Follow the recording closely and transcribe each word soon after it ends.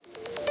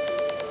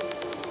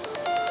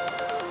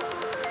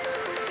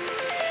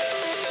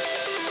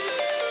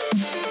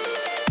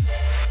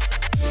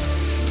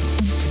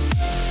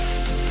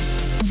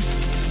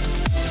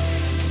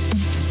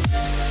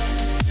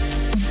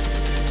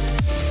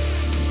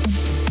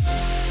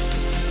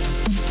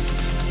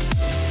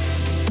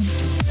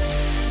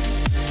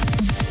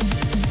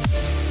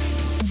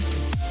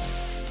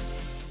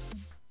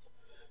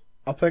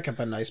I'll pick up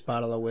a nice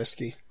bottle of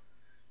whiskey.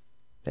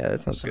 Yeah, that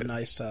sounds Some good.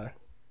 nice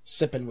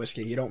sipping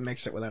whiskey. You don't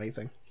mix it with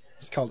anything.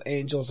 It's called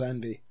Angel's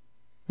Envy.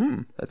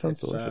 That sounds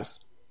delicious.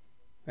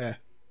 Yeah.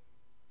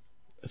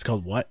 It's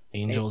called what?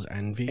 Angel's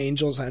Envy?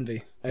 Angel's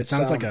Envy. It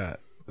sounds like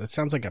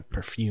a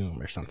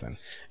perfume or something.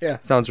 Yeah.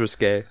 Sounds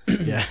risque.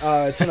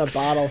 Yeah. It's in a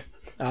bottle,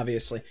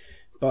 obviously.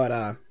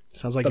 But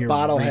Sounds like the you're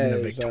bottle reading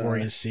has, a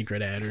Victoria's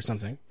Secret ad or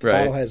something. Right.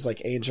 bottle has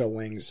like angel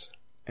wings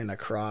and a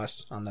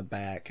cross on the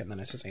back, and then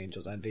it says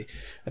Angel's Envy.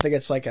 I think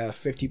it's like a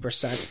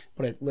 50%,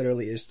 but it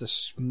literally is the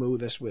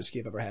smoothest whiskey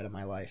I've ever had in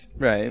my life.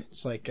 Right.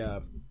 It's like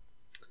I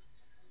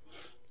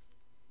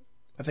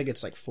think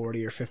it's like $40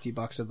 or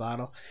 $50 a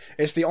bottle.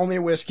 It's the only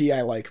whiskey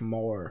I like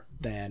more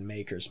than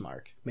Maker's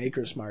Mark.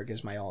 Maker's Mark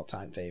is my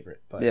all-time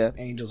favorite, but Yeah.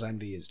 Angel's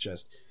Envy is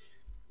just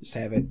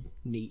have it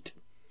neat.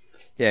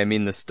 Yeah, I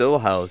mean, the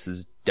Stillhouse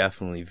is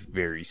definitely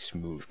very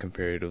smooth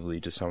comparatively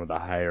to some of the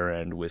higher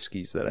end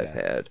whiskeys that I've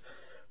had.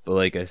 But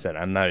like I said,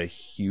 I'm not a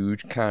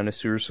huge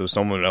connoisseur, so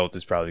someone else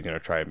is probably going to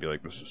try and be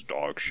like, this is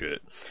dog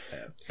shit.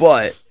 Yeah.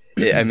 But,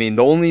 I mean,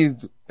 the only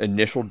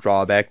initial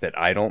drawback that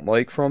I don't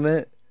like from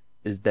it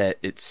is that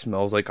it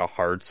smells like a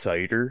hard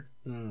cider.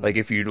 Like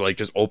if you like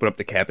just open up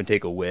the cap and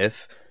take a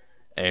whiff,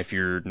 and if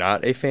you're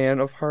not a fan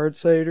of hard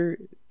cider,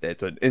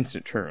 it's an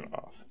instant turn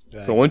off.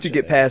 Yeah, So once you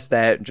get past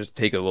that and just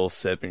take a little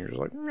sip and you're just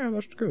like, yeah,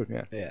 that's good,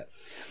 yeah. Yeah.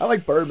 I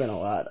like bourbon a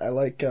lot. I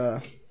like,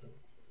 I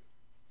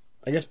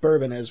guess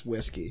bourbon is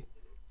whiskey.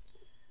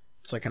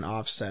 It's like an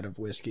offset of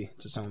whiskey.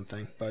 It's its own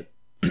thing. But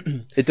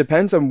It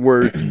depends on where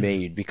it's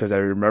made, because I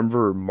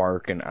remember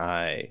Mark and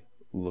I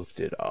looked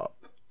it up.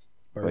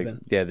 bourbon, Like,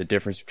 yeah, the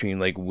difference between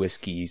like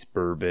whiskeys,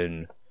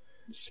 bourbon,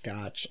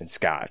 Scotch. and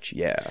Scotch,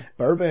 yeah.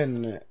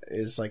 Bourbon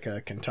is like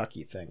a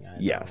Kentucky thing. I know.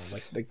 Yes.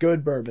 Like the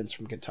good bourbons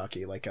from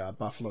Kentucky, like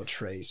Buffalo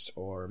Trace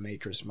or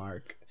Maker's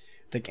Mark.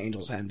 I think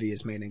Angel's Envy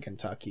is made in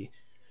Kentucky.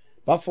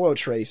 Buffalo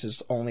Trace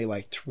is only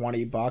like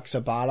 $20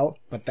 a bottle,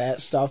 but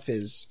that stuff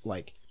is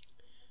like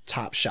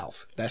top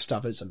shelf. That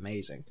stuff is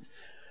amazing.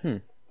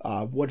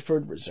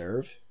 Woodford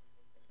Reserve.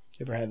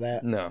 You ever had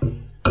that? No.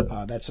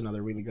 That's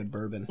another really good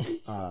bourbon.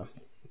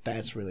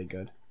 That's really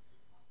good.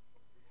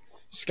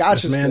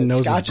 Scotch This is man good. knows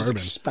his Scotch is bourbon.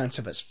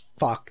 expensive as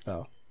fuck,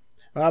 though.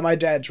 Well, my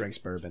dad drinks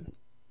bourbon,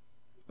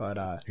 but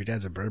Your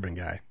dad's a bourbon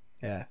guy.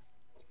 yeah,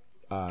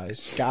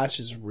 Scotch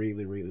is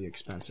really, really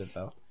expensive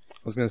though. I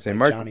was gonna say,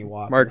 Johnny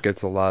Walker. Mark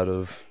gets a lot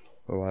of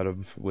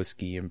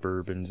whiskey and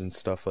bourbons and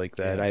stuff like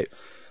that. Yeah.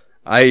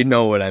 I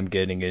know what I'm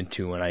getting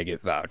into when I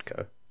get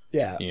vodka.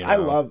 Yeah, You I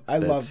know,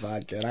 love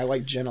vodka, and I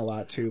like gin a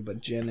lot too.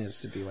 But gin is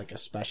to be like a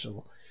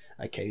special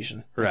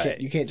occasion. Right.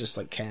 You can't just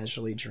like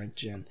casually drink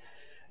gin.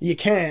 You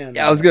can.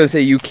 Yeah, I was gonna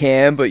say you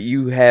can, but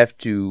you have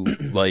to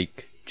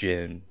like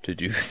gin to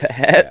do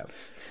that. Yeah.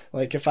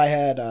 Like if I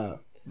had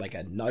like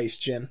a nice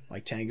gin,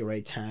 like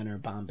Tanqueray 10 or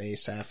Bombay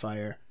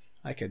Sapphire,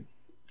 I could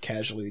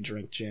casually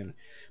drink gin.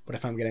 But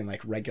if I'm getting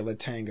like regular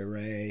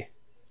Tanqueray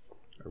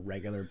or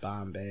regular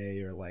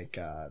Bombay or like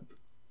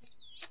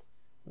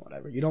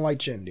whatever, you don't like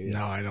gin, do you?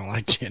 No, I don't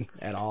like gin.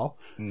 At all?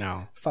 No.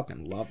 I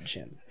fucking love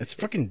gin. It's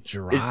fucking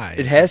dry.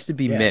 It has to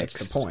be Yeah, mixed.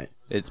 that's the point.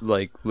 It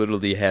like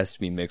literally has to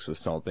be mixed with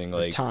something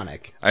like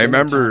Tonic. I Gin and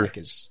remember- tonic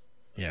is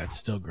Yeah, it's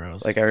still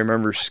gross. Like I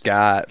remember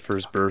Scott for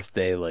his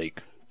birthday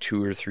like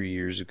 2 or 3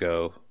 years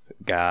ago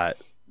got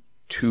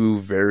 2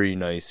 very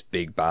nice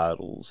big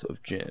bottles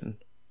of gin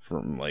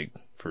from like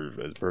for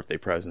his birthday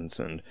presents,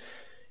 and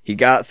he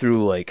got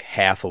through like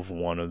half of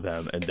one of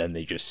them and then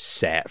they just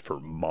sat for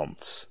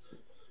months.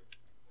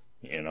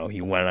 You know,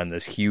 he went on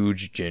this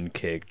huge gin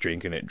kick,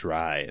 drinking it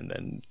dry, and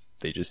then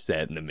they just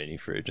sat in the mini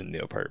fridge in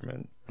the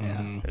apartment.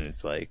 And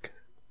it's like,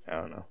 I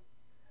don't know.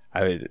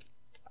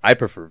 I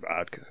prefer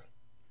vodka.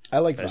 I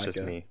like That's vodka.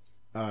 just me.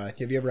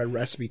 Have you ever had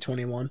Recipe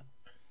 21?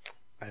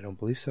 I don't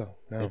believe so.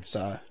 No. It's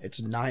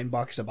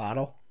 $9 a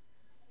bottle,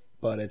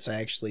 but it's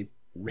actually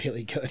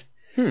really good.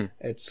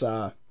 It's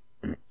I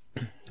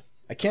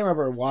can't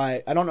remember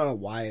why. I don't know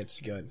why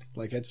it's good.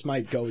 Like it's my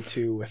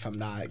go-to if I'm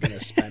not gonna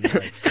spend.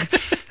 Like,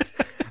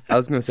 I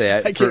was gonna say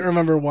I can't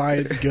remember why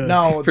it's good.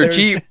 no, for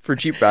there's-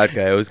 cheap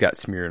vodka. I always got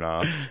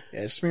Smirnoff.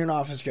 Yeah,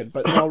 Smirnoff is good,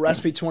 but no,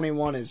 Recipe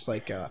 21 is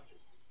like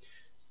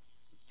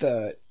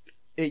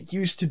it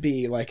used to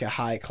be like a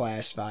high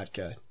class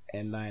vodka,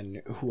 and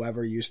then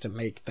whoever used to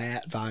make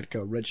that vodka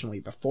originally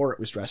before it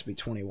was Recipe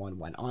 21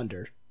 went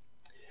under.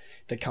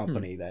 The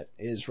company that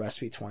is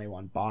Recipe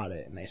 21 bought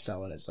it, and they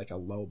sell it as like a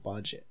low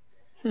budget.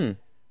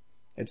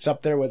 It's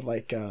up there with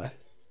like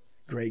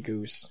Grey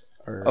Goose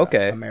or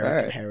Okay, American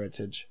alright.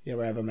 Heritage. You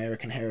ever have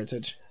American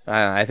Heritage?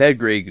 I've had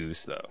Grey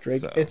Goose though.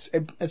 So.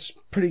 It's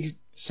pretty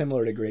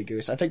similar to Grey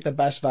Goose. I think the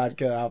best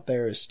vodka out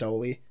there is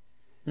Stoli.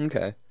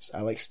 Okay.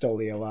 I like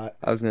Stoli a lot.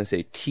 I was gonna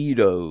say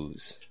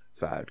Tito's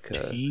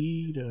vodka.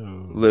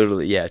 Tito.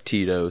 Literally, yeah,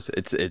 Tito's.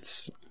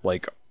 It's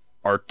like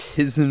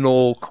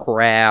artisanal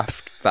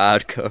craft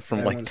vodka from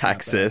That like one's not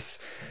Texas,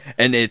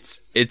 and it's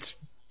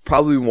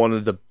probably one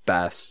of the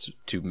best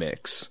to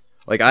mix.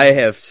 Like I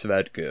have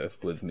Svedka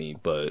with me,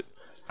 but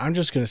I'm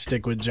just gonna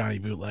stick with Johnny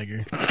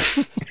Bootlegger.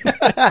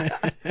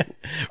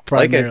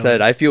 Like I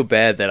said, I feel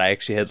bad that I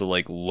actually had to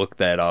like look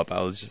that up.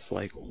 I was just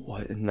like,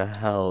 what in the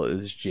hell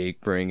is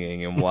Jake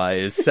bringing, and why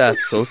is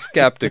Seth so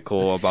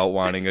skeptical about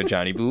wanting a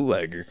Johnny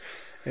Bootlegger?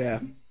 Yeah,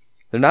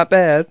 they're not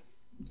bad.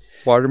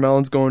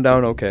 Watermelon's going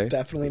down okay.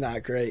 Definitely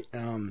not great.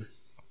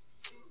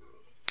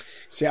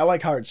 See, I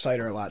like hard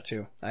cider a lot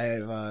too. I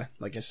have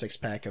like a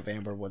 6-pack of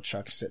Amber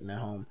Woodchucks sitting at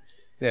home.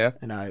 Yeah,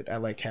 and I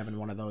like having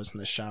one of those in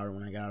the shower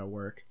when I got to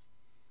work.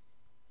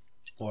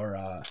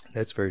 Or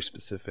that's very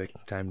specific.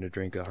 Time to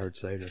drink a hard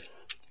cider.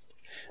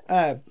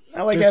 I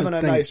like having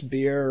a nice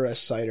beer or a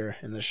cider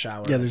in the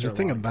shower. Yeah, there's a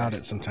thing about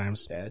it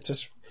sometimes. Yeah,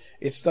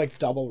 it's like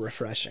double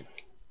refreshing.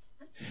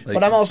 Like,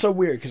 but I'm also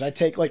weird because I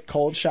take like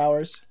cold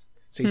showers.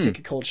 So you take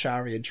a cold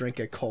shower, you drink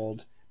a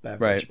cold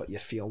beverage, but you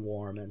feel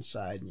warm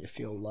inside and you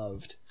feel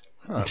loved.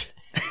 Huh.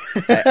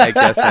 I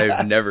guess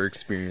I've never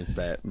experienced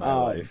that in my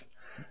life.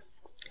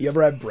 You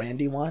ever had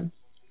brandy wine?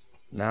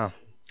 No.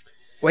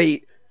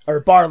 Wait. Or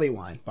barley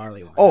wine.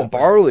 Barley wine. Oh,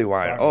 barley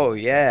wine. Oh,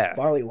 yeah.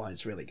 Barley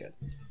wine's really good.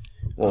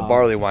 Well,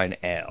 barley wine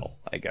ale,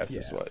 I guess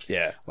is what.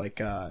 Yeah. Like,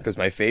 because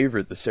my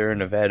favorite, the Sierra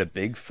Nevada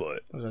Bigfoot.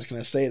 I was just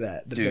going to say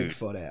that. The Dude,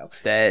 Bigfoot ale.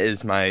 That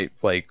is my,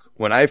 like,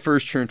 when I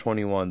first turned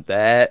 21,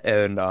 that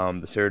and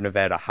the Sierra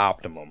Nevada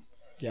Optimum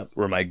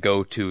were my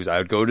go-tos. I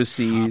would go to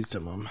C's.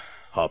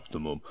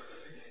 Optimum.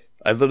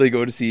 I'd literally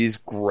go to C's,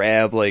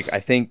 grab, like, I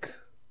think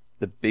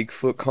the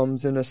Bigfoot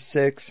comes in a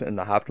 6 and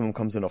the Optimum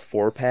comes in a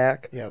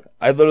 4-pack. Yep.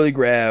 I'd literally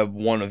grab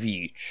one of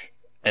each.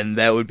 And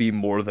that would be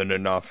more than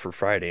enough for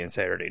Friday and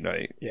Saturday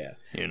night. Yeah.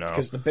 You know?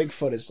 Because the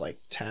Bigfoot is like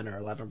 10 or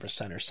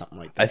 11% or something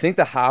like that. I think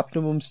the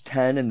Optimum's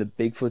 10 and the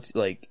Bigfoot's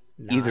like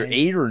 9? Either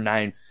 8 or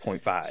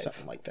 9.5.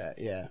 Something like that,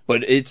 yeah.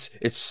 But it's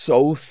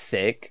so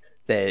thick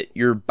that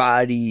your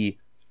body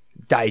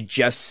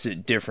digests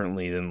it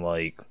differently than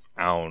like,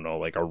 I don't know,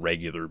 like a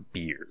regular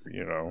beer,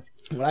 you know?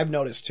 What I've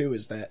noticed too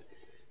is that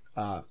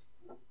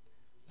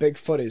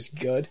Bigfoot is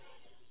good,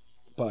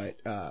 but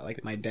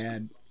like my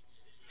dad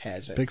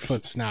has it.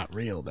 Bigfoot's not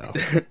real though.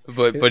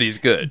 but he's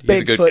good.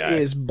 He's Bigfoot a good guy.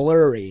 is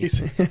blurry.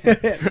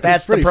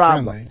 That's the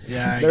problem. Friendly.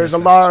 Yeah, there's a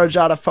large,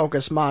 out of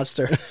focus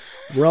monster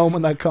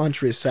roaming the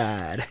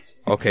countryside.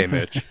 Okay,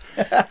 Mitch.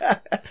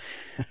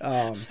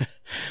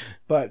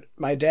 But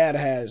my dad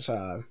has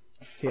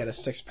he had a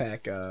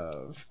 6-pack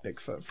of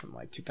Bigfoot from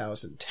like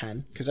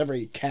 2010 because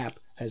every cap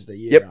has the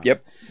year.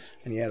 Yep.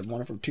 And he had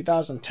one from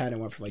 2010 and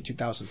one from like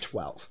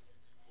 2012,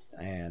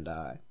 and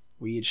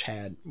we each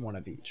had one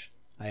of each.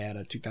 I had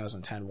a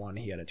 2010 one,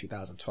 he had a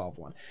 2012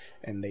 one,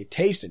 and they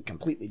tasted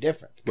completely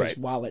different. Because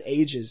while it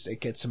ages, it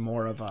gets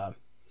more of a...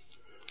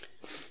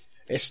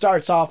 It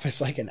starts off as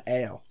like an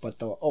ale, but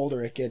the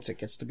older it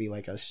gets to be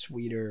like a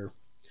sweeter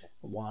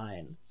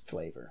wine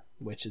flavor,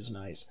 which is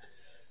nice.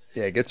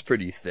 Yeah, it gets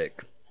pretty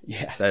thick.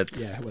 Yeah,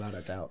 that's without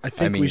a doubt. I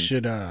think we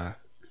should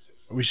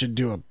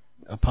do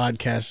a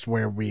podcast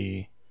where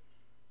we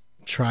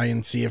try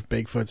and see if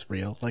Bigfoot's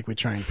real, like we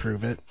try and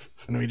prove it,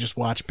 and we just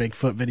watch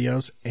Bigfoot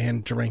videos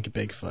and drink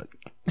Bigfoot.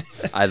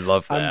 I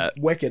love that.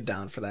 I'm wicked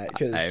down for that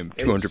because I am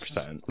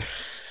 200%.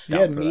 You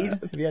had mead?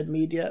 Have you had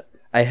mead yet?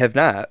 I have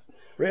not.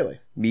 Really?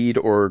 Mead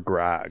or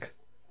grog?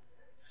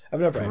 I've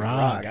never had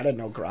grog. I didn't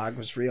know grog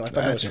was real. I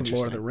thought that was from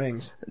Lord of the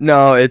Rings.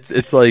 No,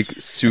 it's like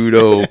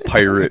pseudo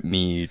pirate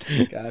mead.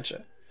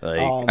 Gotcha.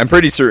 Like I'm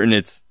pretty certain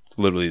it's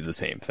literally the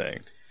same thing.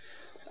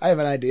 I have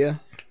an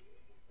idea.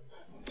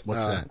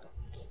 What's that?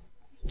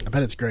 I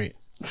bet it's great.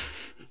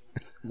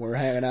 We're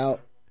hanging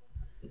out.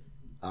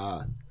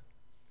 I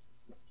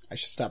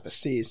should stop at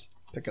C's,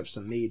 pick up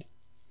some mead.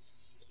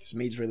 Because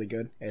mead's really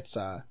good. It's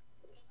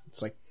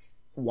like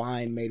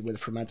wine made with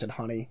fermented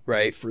honey,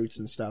 right? Fruits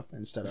and stuff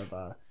instead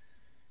of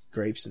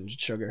grapes and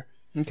sugar.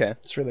 Okay,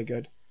 it's really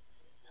good.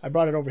 I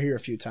brought it over here a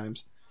few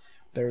times.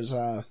 There's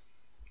a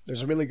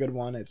really good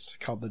one. It's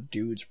called the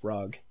Dude's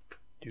Rug.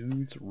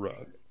 Dude's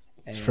Rug.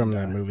 It's from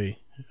that movie,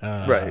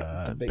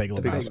 right? The Big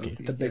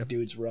Lebowski. The Big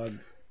Dude's Rug.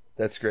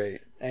 That's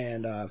great.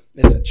 And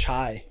it's a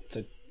chai. It's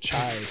a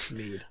chai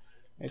mead.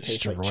 It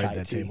tastes like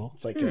chai tea. Table.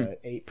 It's like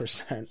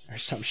 8% or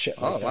some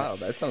shit like that. Oh, wow.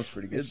 That sounds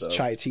pretty good, though. It's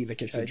chai tea that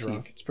gets you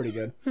drunk. It's pretty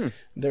good.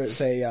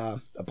 There's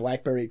a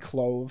blackberry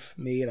clove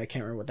mead. I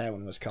can't remember what that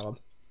one was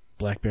called.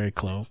 Blackberry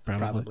clove,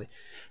 probably.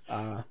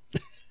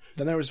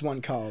 Then there was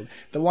one called...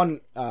 The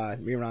one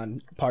we were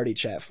on party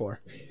chat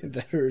for.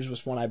 There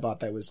was one I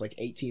bought that was like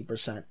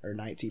 18% or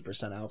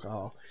 19%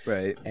 alcohol.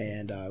 Right.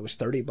 And it was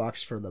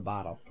 $30 for the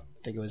bottle.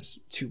 I think it was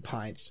 2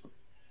 pints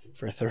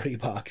for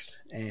 $30.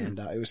 And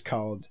it was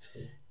called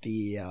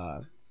the...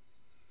 what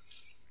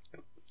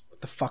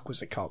the fuck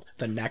was it called?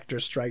 The Nectar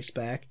Strikes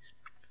Back.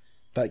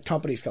 The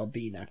company's called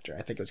The Nectar.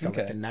 I think it was called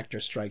like The Nectar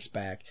Strikes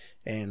Back.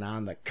 And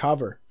on the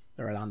cover...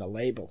 or on the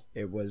label,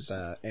 it was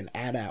an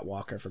AT-AT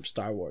walker from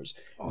Star Wars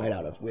made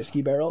out of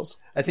whiskey barrels.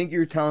 I think you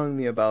were telling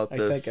me about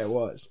this. I think I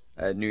was.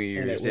 At New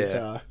Year's,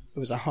 and it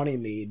was a honey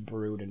mead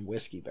brewed in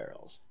whiskey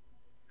barrels.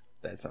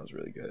 That sounds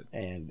really good.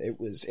 And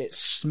it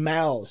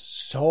smells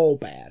so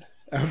bad.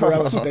 I remember I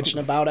was bitching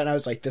about it, and I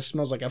was like, this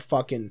smells like a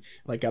fucking,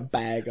 like a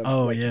bag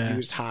of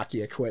used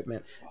hockey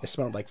equipment. It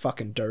smelled like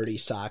fucking dirty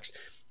socks.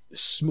 The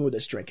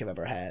smoothest drink I've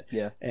ever had.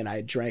 Yeah. And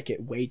I drank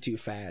it way too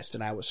fast,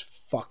 and I was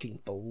fucking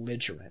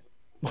belligerent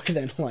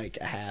within like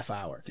a half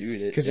hour. Dude,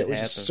 because it was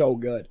happens. just so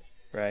good.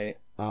 Right.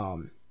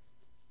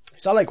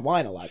 So I like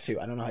wine a lot too.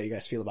 I don't know how you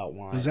guys feel about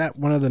wine. Was that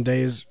one of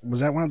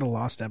the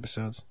lost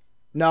episodes?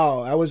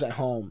 No, I was at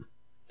home.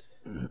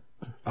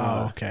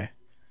 Oh, okay.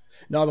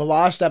 No, the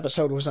lost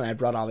episode was when I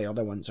brought all the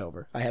other ones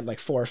over. I had like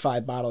 4 or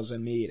 5 bottles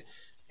of mead,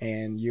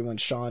 and you and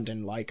Sean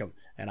didn't like them,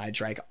 and I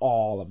drank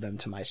all of them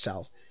to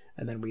myself.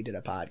 And then we did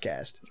a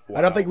podcast. Wow.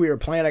 I don't think we were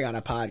planning on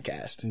a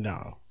podcast.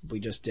 No. We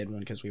just did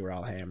one because we were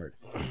all hammered.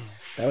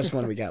 That was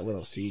when we got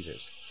Little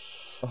Caesars.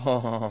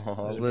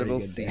 Oh, Little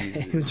Caesars.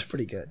 It was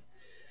pretty good.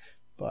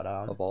 But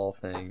of all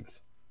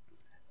things.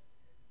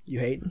 You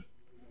hating?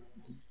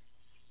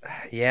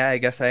 Yeah, I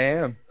guess I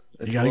am.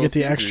 You gotta get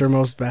the extra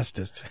most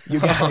bestest. You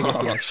gotta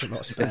get the extra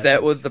most bestest. Is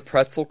that with the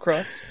pretzel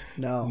crust?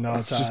 No,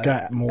 it's just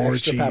got more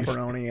extra cheese.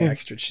 Pepperoni,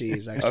 extra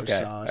cheese, extra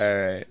sauce. All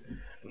right.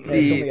 It's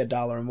only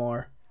 $1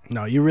 more.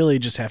 No, you really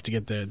just have to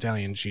get the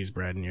Italian cheese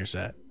bread in your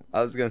set.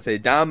 I was gonna say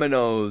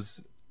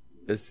Domino's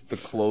is the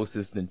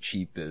closest and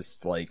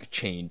cheapest like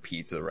chain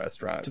pizza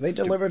restaurant. Do they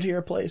deliver to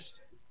your place?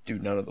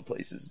 Dude, none of the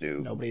places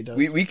do. Nobody does.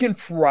 We can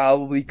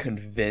probably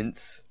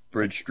convince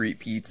Bridge Street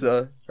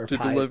Pizza to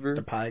deliver.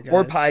 The Pie Guys?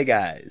 Or Pie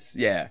Guys,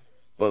 yeah.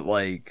 But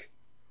like,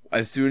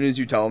 as soon as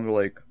you tell them, they're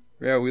like,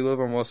 yeah, we live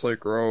on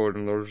Westlake Road,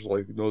 and they're just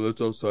like, no, that's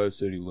outside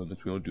city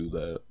limits. We don't do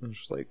that. And it's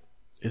just like,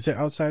 is it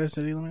outside of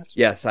city limits?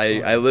 yes,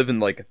 I live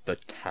in like the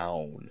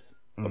town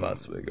of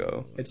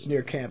Oswego. It's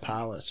near Camp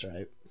Hollis,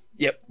 right?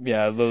 Yep.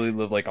 Yeah, I literally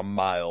live like a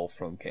mile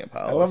from Camp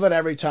Hollis. I love that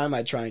every time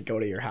I try and go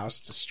to your house,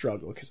 it's a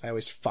struggle because I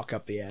always fuck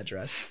up the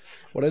address.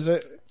 What is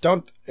it?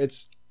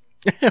 It's...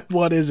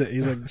 What is it?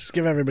 He's like, just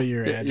give everybody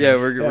your address. Yeah,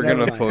 we're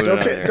gonna put it on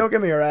there. Don't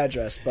give me your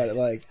address, but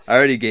like... I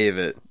already gave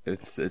it.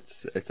 It's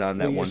on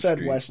that one you said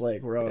street.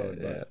 Westlake Road,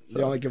 Yeah, but so.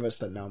 you only give us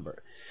the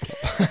number.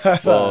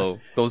 Well,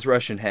 those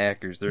Russian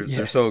hackers,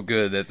 they're so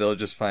good that they'll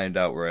just find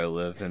out where I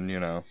live, and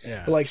Yeah.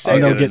 But like, say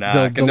I'll they'll get a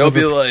knock, and they'll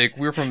be like,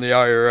 "We're from the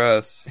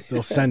IRS."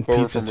 They'll send Or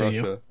we're pizza from to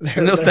Russia. you.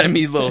 And they'll send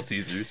me Little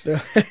Caesars.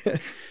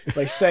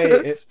 like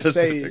say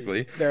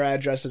Specifically. their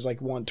address is like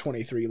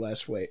 123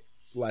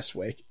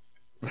 Westlake.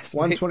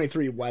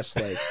 123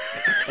 Westlake,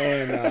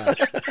 and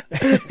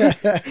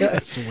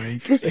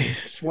Sweet.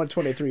 it's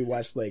 123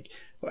 Westlake.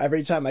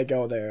 Every time I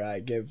go there,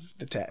 I give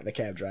the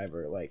cab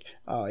driver like,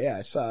 "Oh yeah,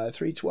 it's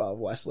 312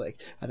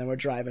 Westlake," and then we're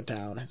driving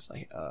down. It's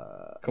like,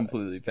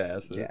 Completely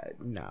passive. yeah,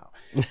 no.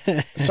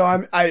 So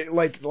I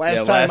like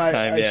last time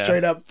I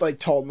straight up like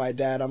told my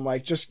dad, I'm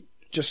like, just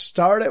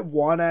start at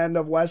one end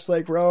of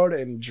Westlake Road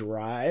and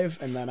drive,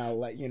 and then I'll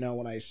let you know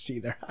when I see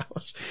their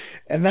house,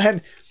 and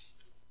then.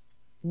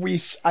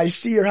 I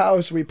see your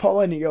house, we pull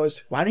in, he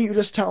goes, why don't you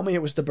just tell me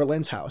it was the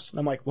Berlin's house?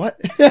 And I'm like,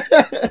 what?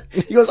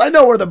 He goes, I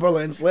know where the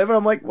Berlins live. And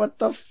I'm like, what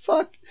the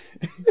fuck?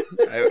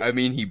 I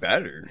mean, he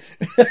better.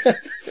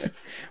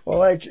 Well,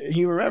 like,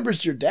 he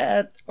remembers your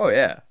dad. Oh,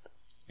 yeah.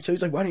 So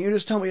he's like, why don't you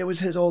just tell me it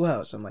was his old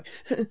house? I'm like,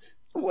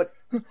 what?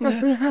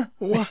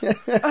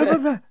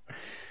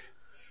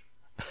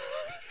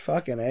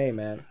 Fucking A,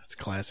 man. That's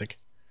classic.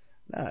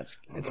 Nah, it's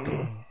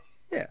cool.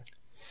 Yeah.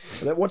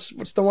 What's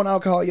the one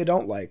alcohol you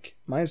don't like?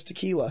 Mine's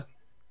tequila.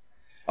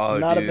 Oh, I'm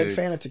not dude. a big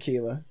fan of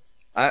tequila.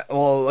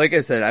 Well, like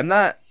I said, I'm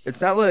not.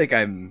 It's not like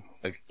I'm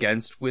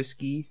against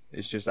whiskey.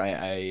 It's just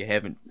I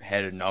haven't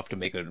had enough to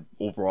make an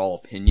overall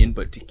opinion.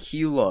 But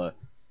tequila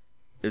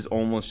is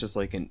almost just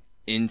like an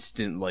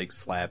instant like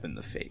slap in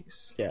the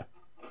face. Yeah.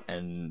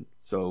 And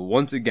so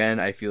once again,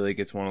 I feel like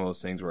it's one of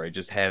those things where I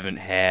just haven't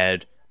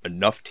had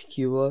enough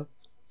tequila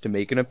to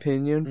make an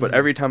opinion. But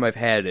every time I've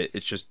had it,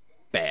 it's just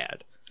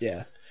bad.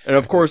 Yeah. And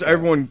of course,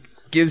 everyone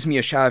gives me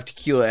a shot of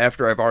tequila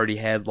after I've already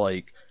had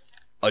like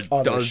a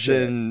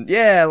dozen,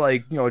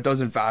 like, a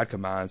dozen vodka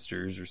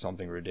monsters or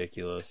something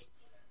ridiculous.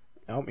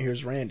 Oh,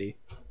 here's Randy.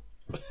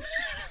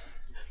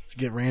 Let's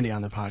get Randy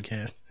on the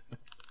podcast.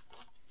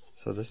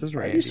 So this is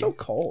Why Randy. are you so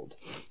cold?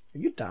 Are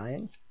you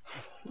dying?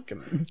 Look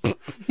at me.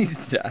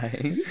 He's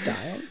dying.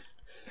 Dying?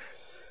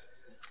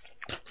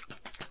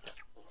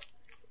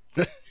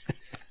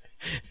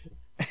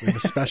 We have a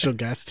special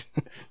guest.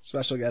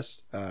 Special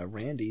guest,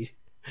 Randy.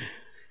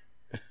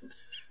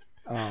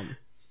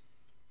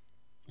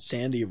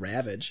 Sandy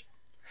Ravage.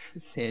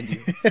 Sandy.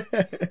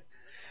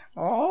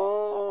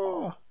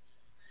 Oh.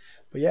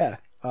 But yeah,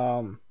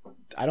 I'm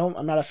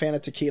not a fan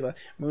of tequila.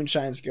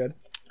 Moonshine's good.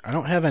 I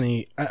don't have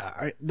any.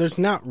 There's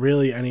not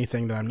really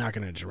anything that I'm not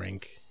gonna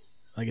drink.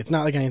 Like, it's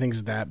not like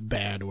anything's that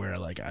bad where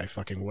like I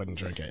fucking wouldn't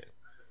drink it.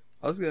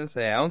 I was gonna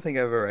say, I don't think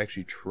I've ever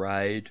actually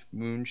tried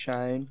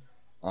moonshine.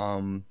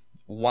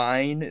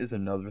 Wine is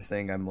another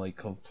thing I'm like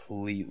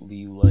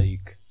completely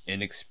like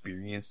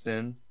inexperienced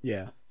in.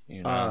 Yeah.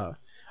 You know?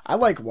 I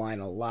like wine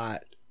a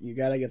lot. You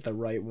gotta get the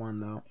right one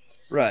though.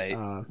 Right.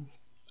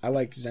 I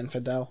like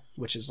Zinfandel,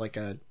 which is like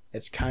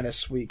it's kind of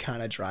sweet,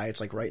 kind of dry. It's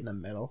like right in the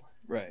middle.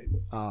 Right.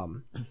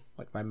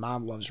 Like my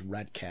mom loves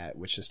Red Cat,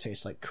 which just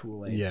tastes like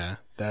Kool-Aid. Yeah,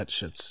 that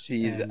shit's...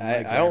 See, And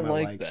I my don't grandma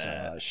like likes,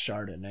 that.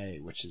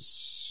 Chardonnay, which is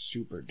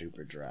super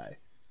duper dry.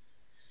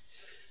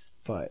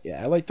 But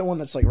yeah, I like the one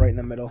that's like right in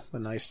the middle, the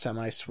nice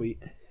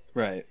semi-sweet.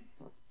 Right.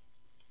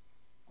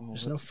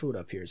 There's no food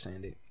up here,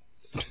 Sandy.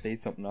 Just ate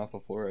something off the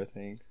floor, I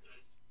think.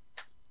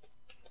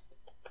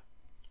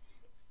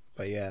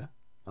 But yeah,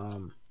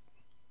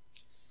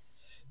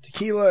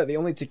 tequila. The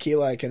only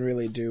tequila I can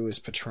really do is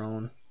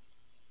Patron,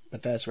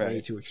 but that's way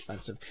Right. too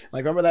expensive.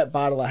 Like, remember that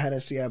bottle of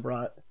Hennessy I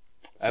brought?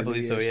 I for New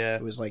believe so, Year's? yeah.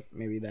 It was like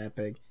maybe that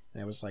big,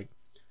 and it was like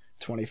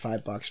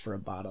 $25 for a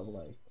bottle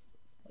like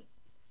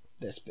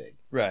this big.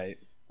 Right.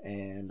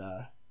 And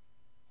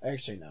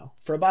actually no,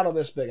 for a bottle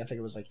this big, I think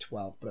it was like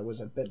 12, but it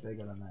was a bit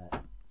bigger than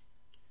that.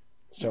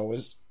 So it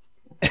was.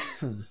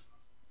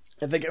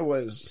 I think it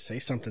was. Say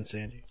something,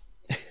 Sandy.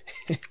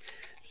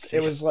 It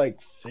was like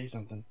Say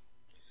something.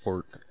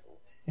 Pork.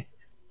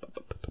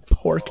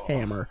 pork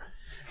hammer.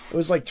 It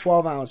was like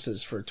 12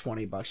 ounces for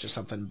 $20 or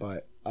something,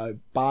 but a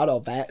bottle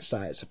that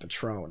size of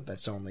Patron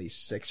that's only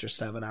 6 or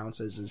 7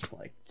 ounces is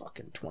like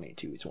fucking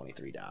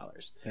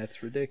 $22-$23.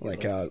 That's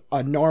ridiculous. Like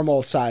a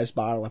normal size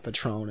bottle of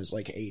Patron is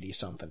like 80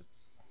 something.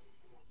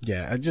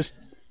 Yeah,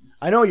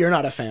 I know you're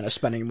not a fan of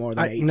spending more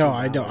than $18. No,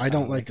 I don't. I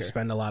don't on like to liquor.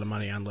 spend a lot of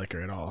money on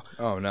liquor at all.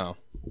 Oh, no.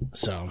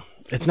 So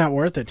it's not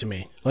worth it to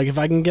me. Like if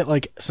I can get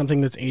like something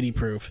that's 80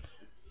 proof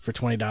for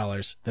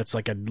 $20, that's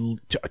like a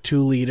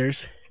 2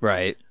 liters.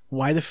 Right.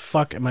 Why the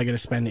fuck am I going to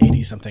spend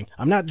 80 something?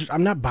 I'm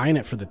not buying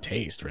it for the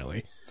taste,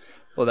 really.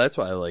 Well, that's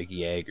why I like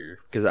Jaeger.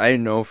 Because I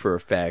know for a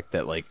fact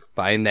that, like,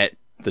 buying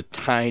the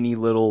tiny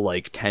little,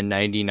 like,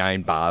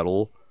 $10.99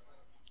 bottle,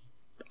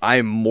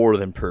 I'm more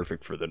than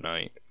perfect for the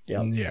night.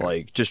 Yep. Yeah.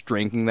 Like, just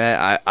drinking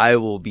that, I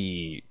will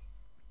be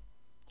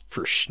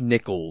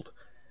verschnickled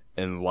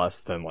in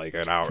less than, like,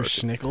 an hour.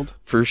 Verschnickled?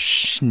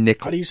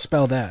 Verschnickled. How do you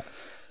spell that?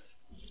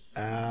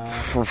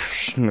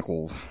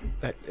 Verschnickled.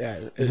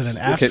 Is it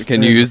an F?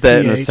 Can or you is it use that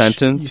in a PH? You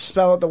sentence?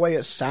 spell it the way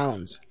it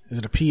sounds. Is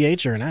it a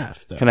PH or an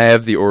F, though? Can I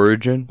have the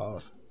origin?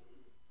 Both.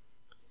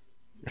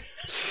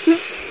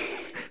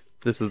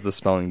 This is the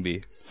spelling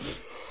bee.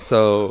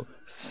 So,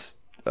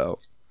 oh.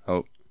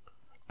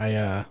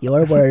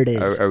 Your word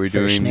is. Are we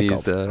doing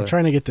verschnickled. these? I'm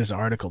trying to get this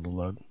article to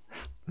load.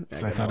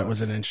 Because I thought it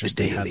was an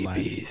interesting Daily headline.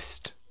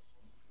 Beast.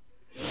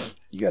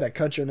 You gotta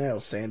cut your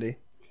nails, Sandy.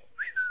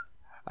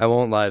 I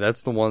won't lie.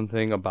 That's the one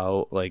thing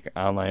about like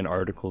online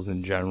articles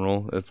in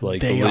general. It's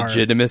like They the are-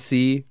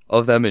 legitimacy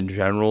of them in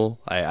general.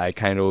 I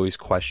kind of always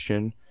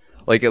question.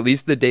 Like at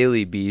least the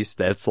Daily Beast,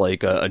 that's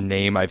like a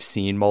name I've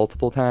seen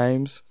multiple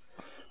times.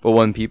 But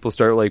when people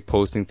start like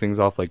posting things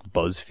off like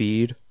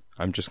BuzzFeed,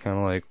 I'm just kind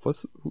of like,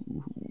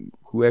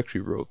 who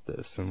actually wrote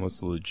this, and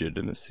what's the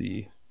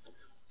legitimacy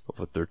of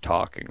what they're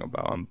talking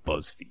about on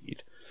BuzzFeed?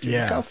 Look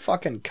how Yeah.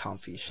 fucking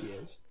comfy she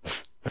is.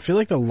 I feel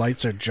like the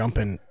lights are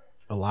jumping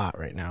a lot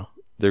right now.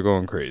 They're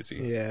going crazy.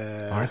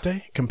 Yeah. Aren't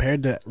they?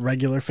 Compared to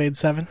regular Fade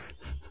 7?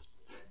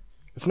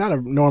 It's not a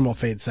normal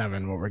Fade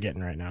 7, what we're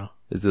getting right now.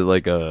 Is it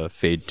like a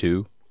Fade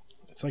 2?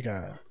 It's like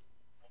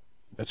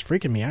it's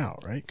freaking me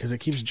out, right? Because it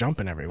keeps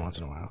jumping every once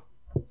in a while.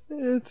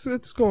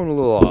 It's going a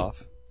little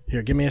off.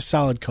 Here, give me a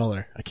solid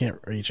color. I can't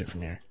reach it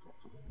from here.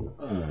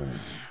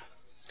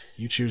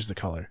 You choose the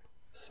color.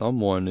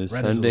 Someone is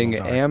Red is a sending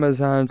little dark.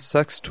 Amazon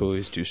sex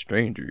toys to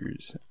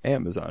strangers.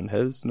 Amazon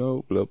has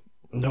no bloop.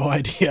 No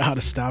idea how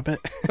to stop it.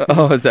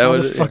 Oh, is that How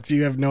what the it fuck do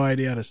you have no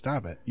idea how to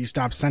stop it? You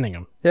stop sending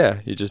them.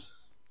 Yeah, you just...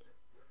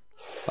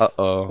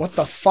 Uh-oh. What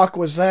the fuck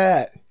was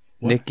that?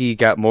 Nikki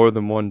got more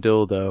than one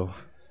dildo.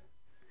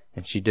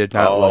 And she did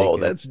not like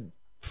it. that's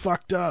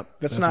fucked up.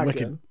 That's not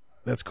wicked. good.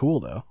 That's cool,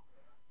 though.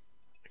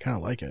 I kind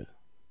of like it.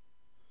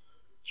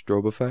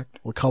 Strobe effect?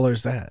 What color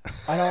is that?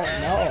 I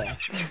don't know.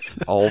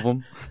 All of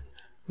them?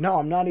 No,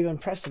 I'm not even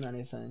pressing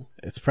anything.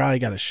 It's probably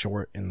got a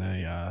short in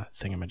the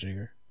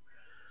thingamajigger.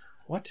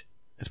 What?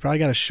 It's probably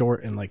got a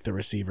short in, like, the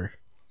receiver.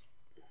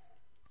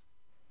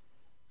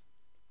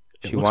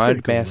 It She looks wanted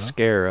pretty cool, though.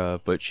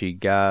 mascara, but she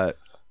got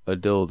a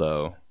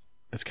dildo.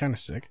 It's kind of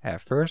sick.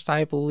 At first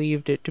I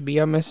believed it to be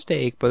a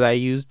mistake, but I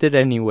used it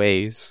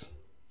anyways.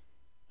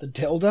 The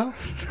dildo?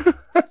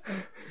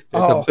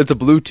 It's a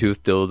Bluetooth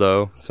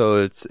dildo, so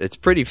it's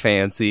pretty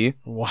fancy.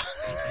 What?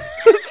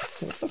 What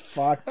the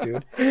fuck,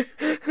 dude?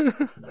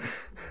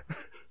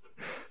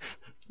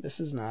 This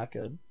is not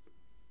good.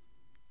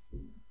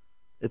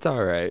 It's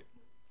alright.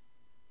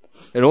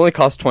 It only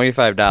costs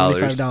 $25.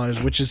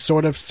 $25, which is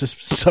sort of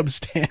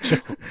substantial.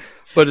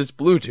 But it's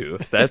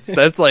Bluetooth.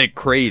 That's like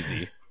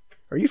crazy.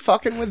 Are you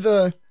fucking with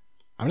the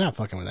I'm not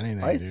fucking with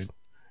anything, lights? dude.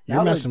 You're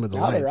Now messing they're- with the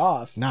now lights. they're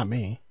off. Not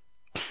me.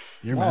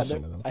 You're No,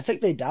 messing with them. I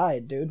think they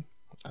died, dude.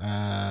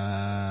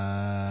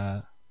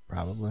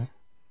 Probably.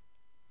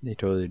 They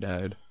totally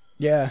died.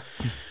 Yeah.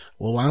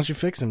 Well, why don't you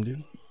fix them,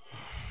 dude?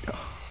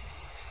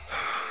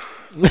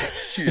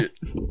 Shit.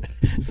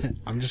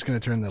 I'm just gonna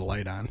turn the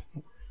light on.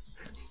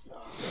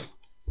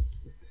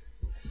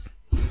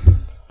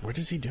 What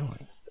is he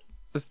doing?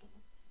 Yeah,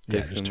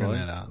 Fixing just turn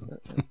that lights.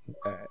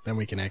 on. Then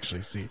we can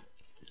actually see.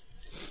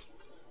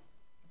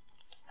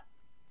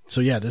 So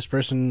yeah, this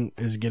person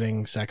is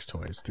getting sex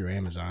toys through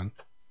Amazon,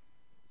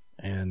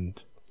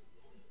 and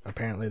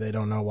apparently they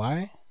don't know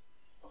why.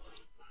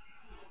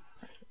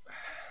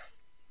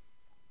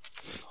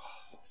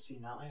 See,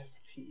 now I have to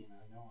pee and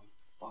I know I'm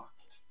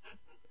fucked.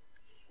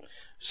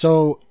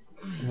 So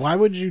why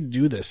would you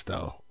do this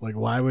though? Like,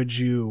 why would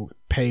you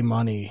pay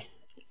money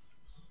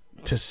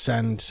to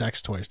send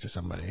sex toys to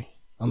somebody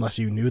unless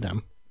you knew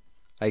them?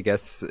 I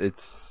guess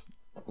it's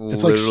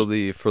It's like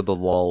literally for the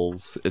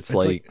lulls. It's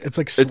like it's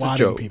like it's a swatting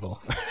joke.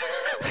 people.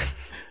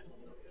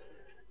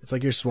 It's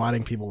like you're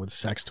swatting people with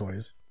sex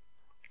toys.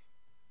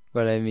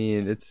 But I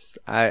mean, it's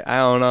I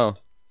don't know.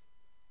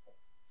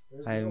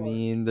 I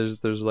mean,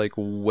 there's like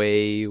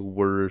way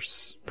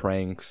worse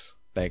pranks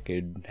that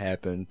could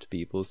happen to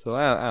people. So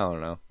I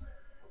don't know.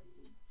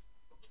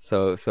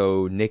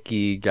 So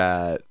Nikki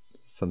got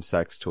some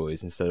sex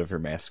toys instead of her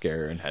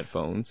mascara and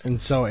headphones.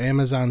 And so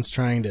Amazon's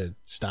trying to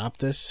stop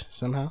this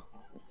somehow?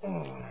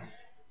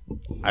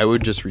 I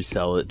would just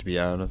resell it, to be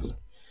honest.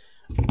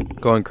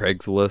 Go on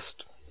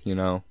Craigslist,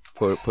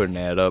 put an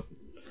ad up.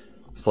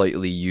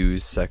 Slightly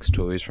used sex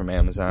toys from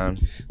Amazon.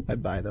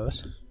 I'd buy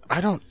those. I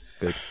don't...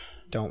 Good.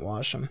 Don't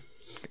wash them.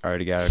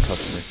 Already got a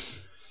customer.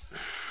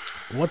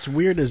 What's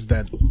weird is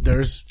that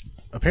there's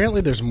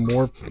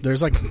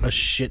like a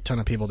shit ton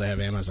of people that have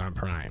Amazon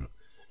Prime.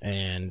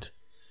 And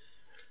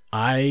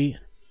I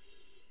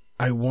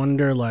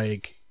wonder,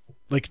 like,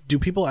 do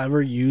people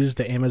ever use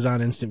the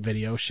Amazon Instant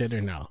Video shit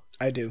or no?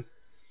 I do.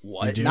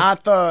 What? You do?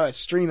 Not the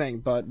streaming,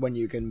 but when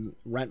you can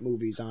rent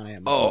movies on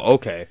Amazon. Oh,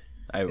 okay.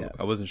 I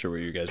wasn't sure what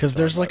you guys. Because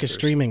there's like a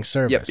streaming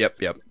service. Yep.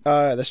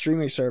 The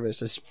streaming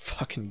service is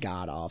fucking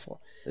god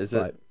awful. Is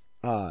it?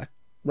 But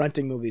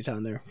renting movies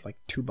on there for like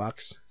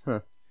 $2.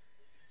 Huh.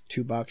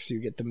 $2, you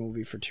get the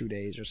movie for 2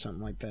 days or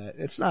something like that.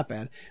 It's not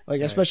bad.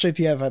 Like, especially if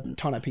you have a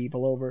ton of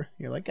people over,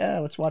 you're like,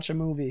 let's watch a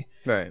movie.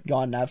 Right. Go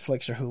on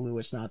Netflix or Hulu,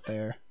 it's not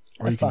there.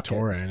 Or you can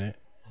torrent it.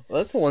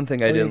 Well, that's the one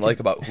thing I didn't like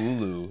about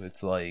Hulu.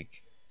 It's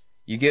like,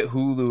 you get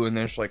Hulu and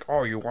then it's like,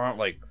 oh, you want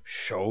like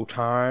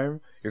Showtime?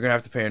 You're gonna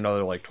have to pay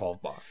another like $12.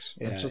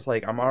 Yeah. It's just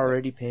like, I'm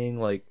already paying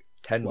like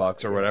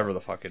 $10 or whatever the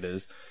fuck it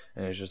is,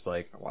 and it's just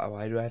like,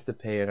 why do I have to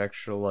pay an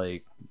extra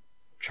like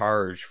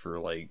charge for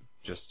like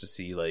just to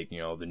see like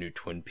the new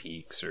Twin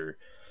Peaks or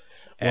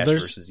Ash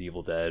vs.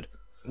 Evil Dead?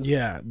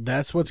 Yeah,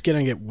 that's what's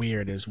gonna get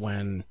weird is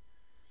when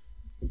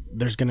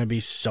there's gonna be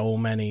so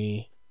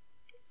many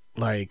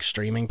like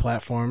streaming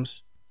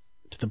platforms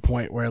to the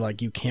point where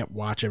like you can't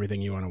watch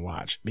everything you want to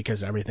watch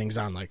because everything's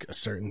on like a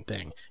certain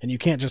thing, and you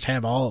can't just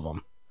have all of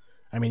them.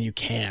 I mean, you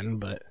can,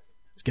 but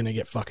it's gonna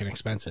get fucking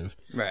expensive.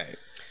 Right.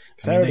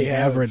 I mean, they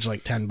average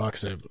like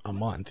 $10 a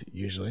month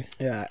usually.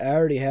 Yeah, I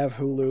already have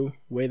Hulu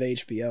with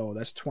HBO.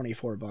 That's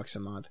 $24 a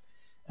month,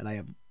 and I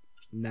have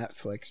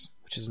Netflix,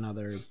 which is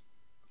another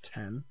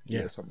 10.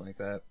 Yeah, something like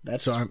that.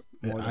 That's So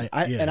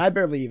and I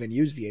barely even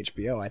use the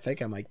HBO. I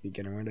think I might be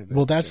getting rid of it.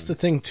 Well, that's soon. the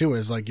thing too,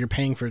 is like you're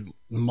paying for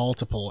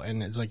multiple,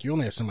 and it's like you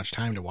only have so much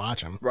time to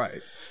watch them.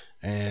 Right.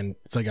 And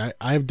it's like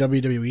I have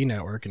WWE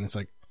Network, and it's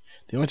like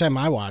the only time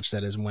I watch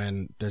that is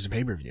when there's a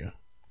pay-per-view.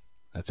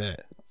 That's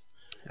it.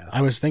 Yeah.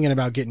 I was thinking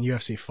about getting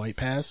UFC Fight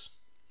Pass,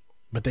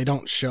 but they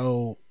don't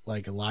show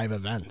like live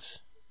events.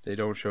 They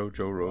don't show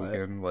Joe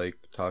Rogan like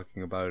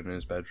talking about it in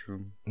his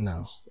bedroom.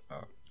 No.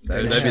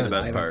 That'd be the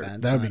best part.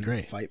 That would be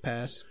great. Fight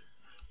Pass.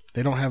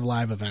 They don't have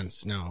live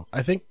events. No,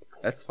 I think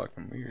that's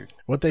fucking weird.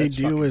 What they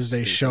do is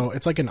they show.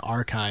 It's like an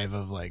archive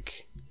of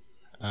like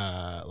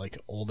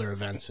older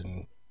events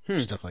and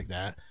stuff like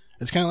that.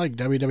 It's kind of like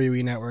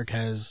WWE Network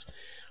has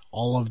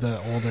all of the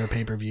older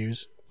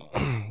pay-per-views,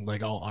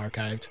 like all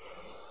archived.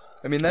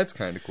 I mean, that's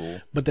kind of cool.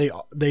 But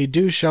they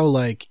do show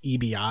like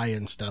EBI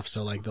and stuff.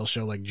 So like they'll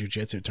show like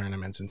jiu-jitsu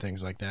tournaments and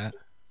things like that.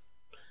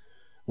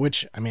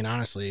 Which, I mean,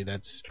 honestly,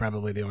 that's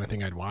probably the only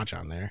thing I'd watch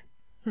on there.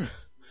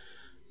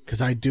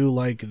 Because I do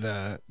like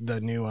the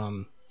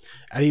new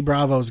Eddie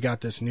Bravo's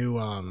got this new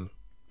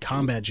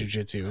combat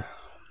jiu-jitsu,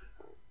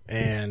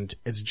 and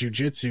it's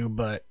jiu-jitsu,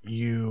 but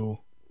you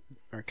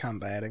are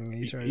combating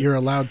each other. You're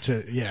allowed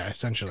to,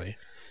 essentially,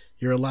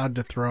 you're allowed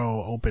to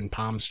throw open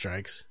palm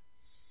strikes.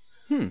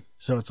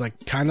 So it's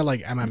like kind of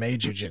like MMA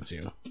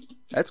jiu-jitsu.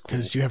 That's cool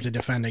because you have to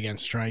defend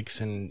against strikes,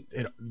 and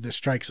the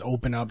strikes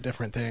open up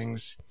different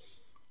things.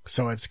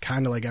 So it's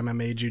kind of like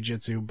MMA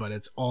jiu-jitsu, but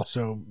it's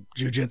also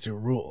jiu-jitsu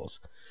rules.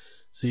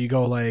 So you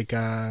go like,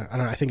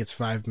 I think it's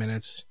 5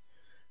 minutes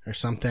or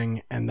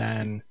something. And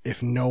then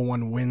if no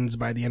one wins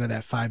by the end of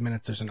that 5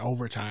 minutes, there's an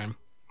overtime.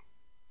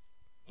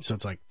 So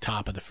it's like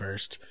top of the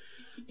first,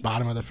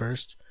 bottom of the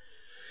first.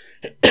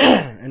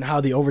 And how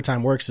the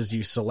overtime works is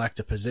you select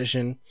a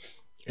position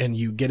and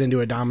you get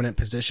into a dominant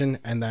position,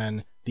 and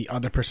then the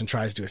other person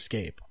tries to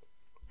escape.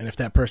 And if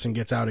that person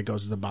gets out, it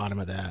goes to the bottom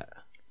of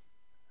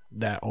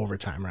that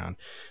overtime round.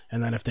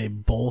 And then if they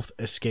both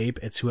escape,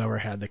 it's whoever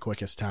had the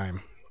quickest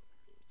time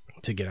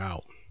to get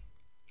out.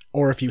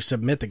 Or if you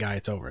submit the guy,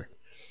 it's over.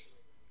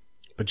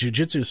 But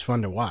jiu-jitsu is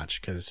fun to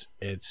watch because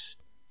it's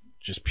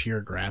just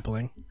pure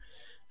grappling.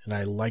 And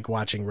I like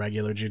watching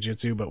regular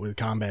jiu-jitsu, but with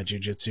combat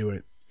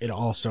jiu-jitsu, it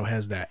also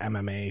has that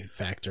MMA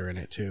factor in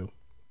it too,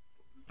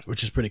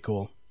 which is pretty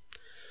cool.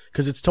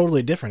 Because it's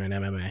totally different in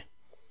MMA.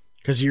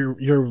 Because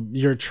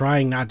you're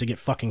trying not to get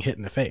fucking hit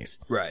in the face.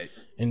 Right.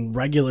 In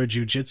regular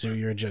jiu-jitsu,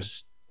 you're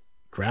just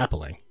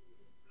grappling.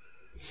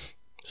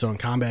 So in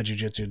combat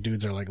jiu-jitsu,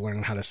 dudes are like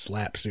learning how to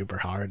slap super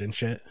hard and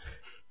shit.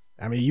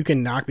 I mean, you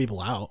can knock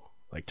people out.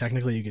 Like,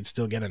 technically, you could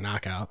still get a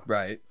knockout.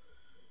 Right.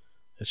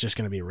 It's just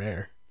going to be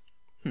rare.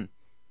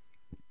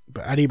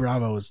 But Eddie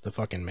Bravo is the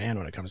fucking man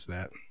when it comes to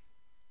that.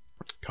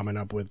 Coming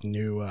up with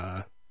new,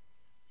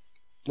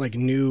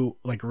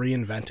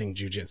 reinventing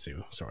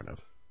jiu-jitsu, sort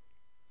of.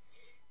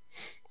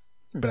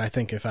 But I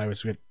think if I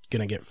was going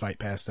to get Fight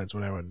Pass, that's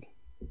what I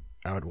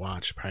would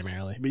watch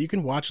primarily. But you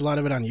can watch a lot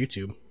of it on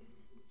YouTube.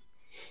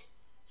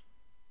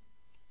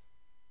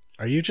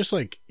 Are you just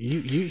like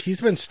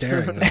he's been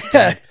staring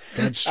dead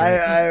straight.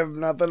 I have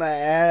nothing to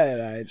add.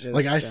 I just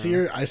like I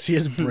see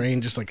his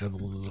brain just like the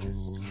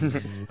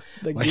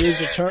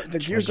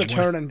gears are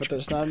turning, but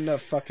there's not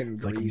enough fucking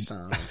grease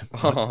on.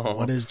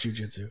 What is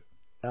jiu-jitsu?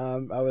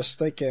 I was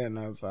thinking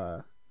of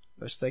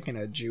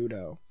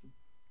judo.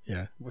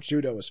 Yeah, well,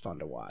 judo was fun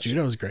to watch.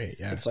 Judo is great.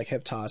 Yeah, it's like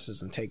hip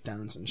tosses and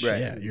takedowns and shit.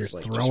 Right. Yeah, you're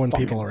like throwing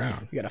people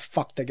around. You gotta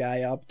fuck the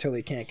guy up till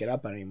he can't get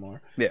up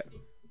anymore. Yeah,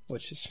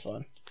 which is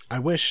fun. I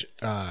wish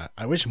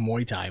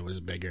Muay Thai was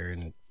bigger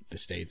in the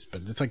States,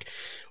 but it's like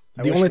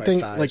I the wish only my thing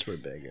thighs like were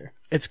bigger.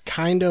 it's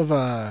kind of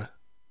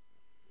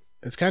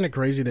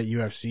crazy that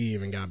UFC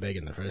even got big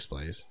in the first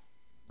place.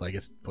 Like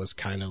it was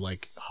kind of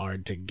like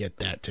hard to get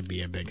that to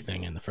be a big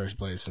thing in the first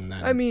place, and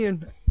then I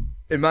mean,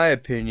 in my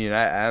opinion,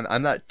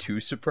 I'm not too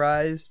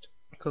surprised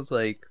because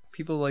like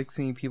people like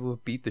seeing people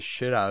beat the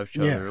shit out of each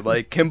other. Yeah.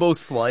 Like Kimbo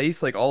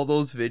Slice, like all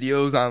those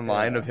videos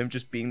online of him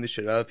just beating the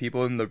shit out of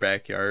people in their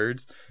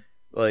backyards.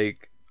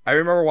 Like I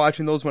remember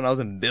watching those when I was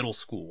in middle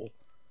school.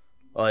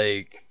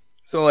 Like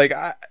so, like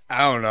I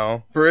don't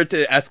know, for it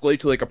to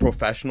escalate to like a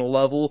professional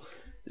level,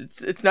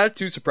 it's not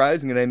too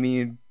surprising. And I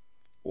mean,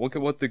 look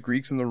at what the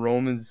Greeks and the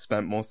Romans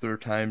spent most of their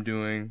time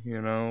doing.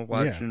 You know,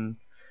 watching.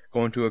 Yeah.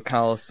 Going to a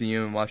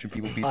coliseum and watching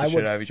people beat the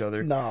shit out of each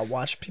other. Nah,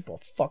 watch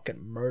people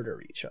fucking murder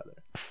each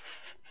other.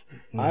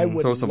 I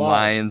would throw some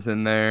lions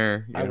in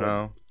there, you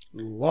know.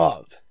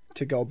 Love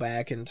to go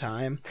back in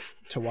time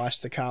to watch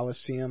the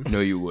Coliseum.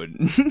 No, you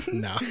wouldn't.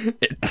 No.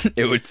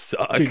 It would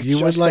suck. Dude,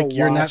 you would like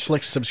your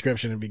Netflix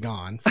subscription would be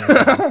gone.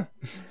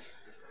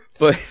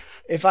 But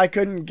if I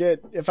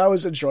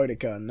was a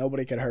droideka and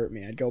nobody could hurt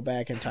me, I'd go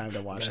back in time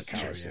to watch the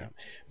Coliseum. True,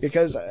 yeah.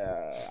 Because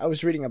I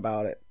was reading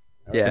about it.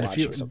 Yeah, but if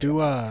you do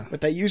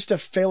but they used to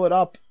fill it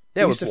up.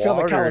 They used to fill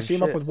the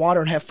Coliseum up with water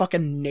and have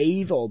fucking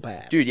naval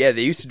baths. Dude, yeah,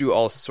 they used to do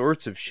all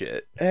sorts of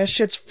shit. That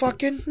shit's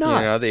fucking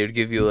nuts. You know, they would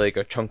give you like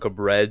a chunk of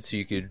bread so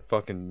you could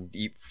fucking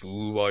eat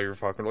food while you're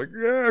fucking like,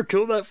 yeah,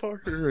 kill that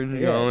fucker. And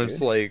you know, dude.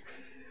 It's like,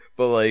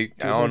 but like,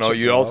 dude, I don't know,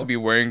 you'd also be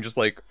wearing just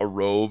like a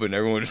robe and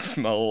everyone would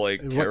smell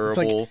like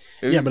terrible. Like,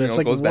 yeah, but it's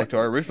like, it goes back to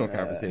our original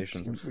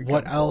conversation.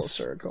 What else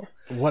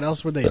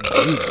would they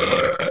do?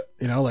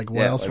 You know, like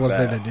what else was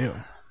there to do?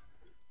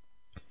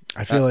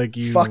 I feel like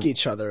you fuck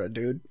each other,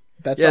 dude.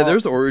 That's all.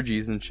 There's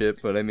orgies and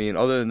shit, but I mean,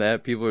 other than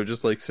that, people are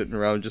just like sitting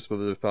around just with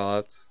their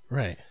thoughts,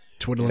 right?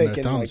 Twiddling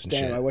their thumbs and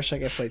shit. I wish I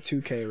could play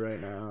 2K right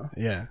now.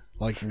 Yeah,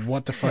 like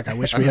what the fuck? I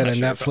wish we had a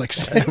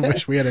Netflix. I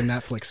wish we had a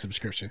Netflix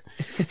subscription.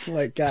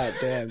 Like,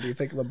 goddamn, do you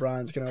think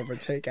LeBron's gonna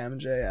overtake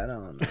MJ? I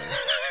don't know.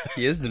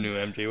 He is the new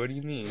MJ. What do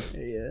you mean?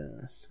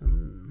 Yes.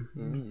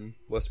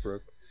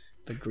 Westbrook,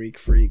 the Greek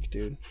freak,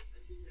 dude.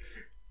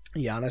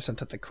 Giannis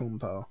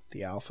Antetokounmpo,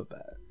 the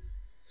alphabet.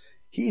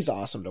 He's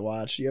awesome to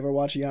watch. You ever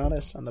watch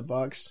Giannis on the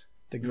Bucks?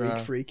 The Greek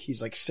freak.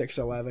 He's like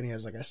 6'11". He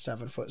has like a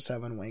 7'7"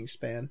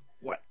 wingspan.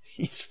 What?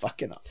 He's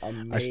fucking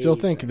amazing. I still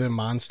think the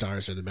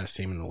Monstars are the best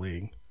team in the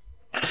league.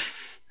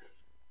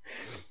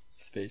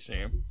 Space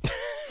Jam.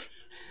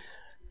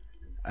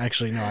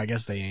 Actually, no, I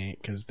guess they ain't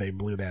because they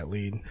blew that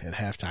lead at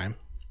halftime.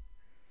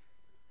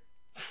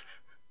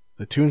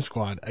 The Toon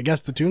Squad. I guess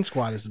the Toon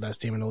Squad is the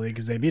best team in the league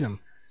because they beat them.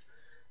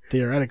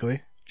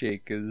 Theoretically.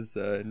 Jake is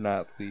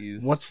not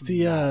pleased. What's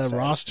the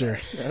roster?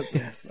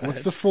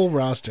 What's the full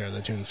roster of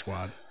the Toon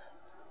Squad?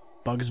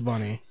 Bugs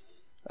Bunny.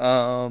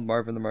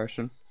 Marvin the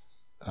Martian.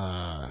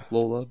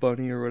 Lola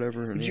Bunny or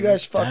whatever her name. Would you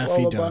guys fuck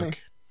Daffy Lola Duck. Bunny?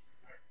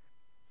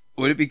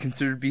 Would it be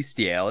considered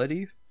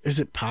bestiality? Is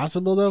it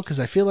possible though? Because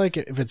I feel like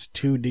if it's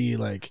 2D,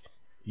 like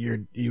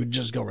you would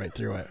just go right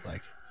through it.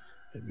 Like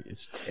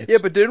it's yeah,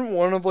 but didn't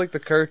one of like the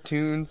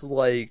cartoons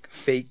like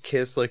fake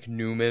kiss like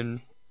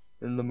Newman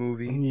in the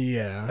movie?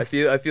 Yeah, I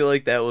feel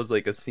like that was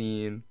like a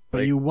scene. But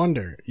like, you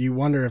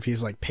wonder if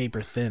he's like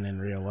paper thin in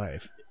real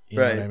life. You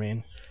know what I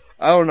mean?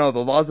 I don't know. The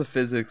laws of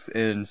physics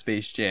in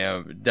Space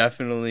Jam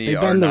definitely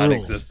are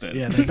non-existent.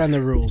 Yeah, they've been the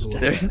rules a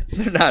little bit.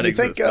 They're not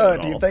existent at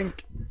all. Do you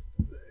think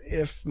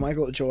if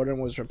Michael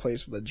Jordan was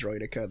replaced with a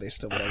droideka, they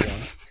still would have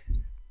won?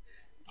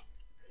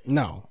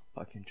 No.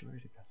 Fucking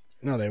droideka.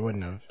 No, they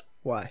wouldn't have.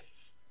 Why?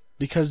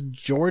 Because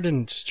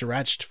Jordan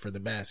stretched for the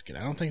basket.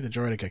 I don't think the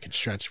droideka could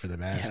stretch for the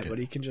basket. Yeah, but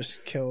he can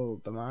just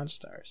kill the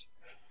Monstars.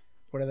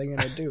 What are they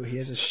gonna do? He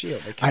has a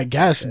shield. They can't I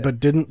guess, touch it. but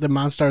didn't the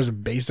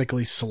Monstars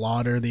basically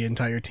slaughter the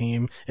entire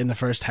team in the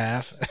first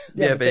half?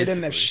 yeah, Yeah, but they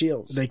didn't have basically.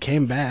 shields. They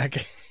came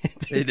back.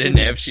 They didn't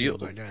have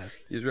shields. I guess.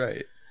 He's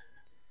right.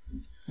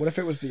 What if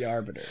it was the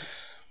Arbiter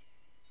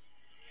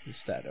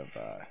instead of?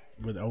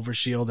 With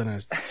overshield and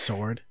a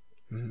sword.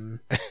 Mhm.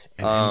 And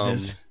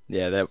invis.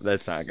 Yeah,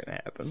 that's not gonna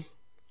happen.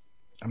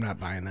 I'm not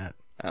buying that.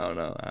 I don't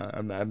know.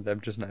 I'm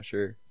just not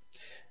sure.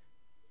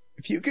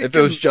 If you could, If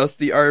it was just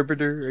the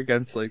Arbiter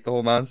against like the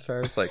whole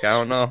Monstars, like I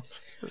don't know.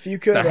 if you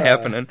could, Not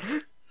happening.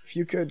 if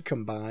you could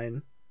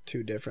combine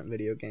two different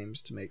video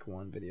games to make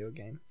one video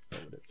game,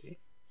 what would it be?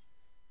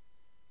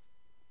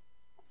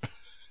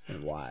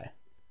 And why?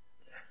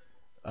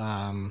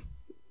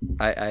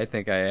 I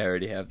think I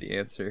already have the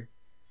answer.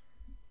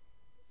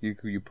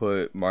 You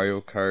put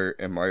Mario Kart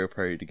and Mario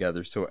Party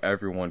together so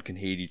everyone can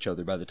hate each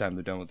other by the time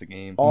they're done with the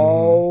game.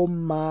 Oh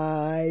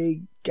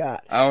my god!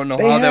 I don't know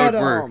how that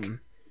would work.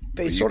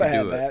 They But you sort of could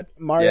had do it. that.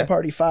 Mario Yeah.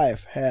 Party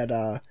 5 had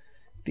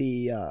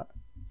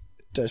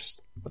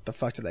just what the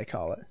fuck do they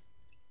call it?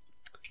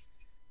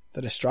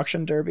 The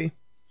Destruction Derby.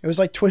 It was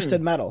like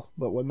Twisted Metal,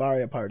 but with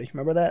Mario Party.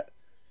 Remember that?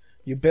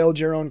 You build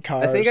your own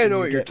cars. I think I and know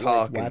you what you're get, like,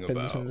 talking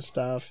weapons about. and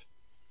stuff.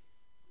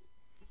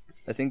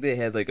 I think they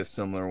had like a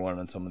similar one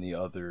on some of the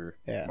other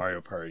Yeah.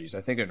 Mario parties.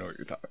 I think I know what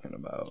you're talking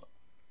about.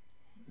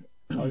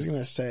 I was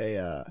gonna say,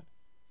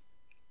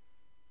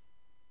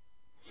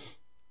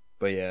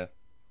 But yeah,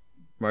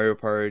 Mario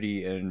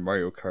Party and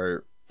Mario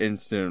Kart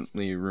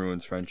instantly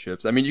ruins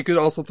friendships. I mean, you could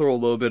also throw a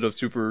little bit of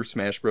Super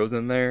Smash Bros.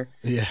 In there,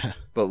 Yeah.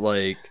 but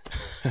like,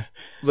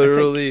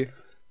 literally,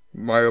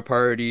 Mario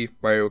Party,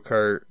 Mario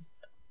Kart,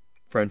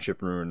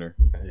 friendship ruiner.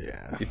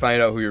 Yeah. You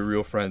find out who your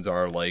real friends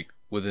are like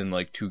within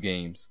like 2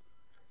 games.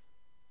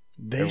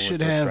 They Everyone's should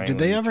so have. strangling Did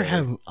they each ever other.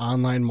 have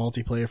online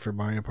multiplayer for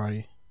Mario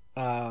Party?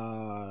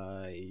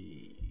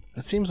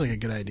 That seems like a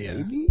good idea.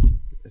 maybe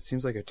It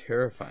seems like a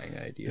terrifying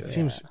idea. It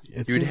seems.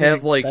 It You'd seems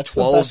have like that's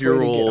the best way to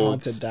get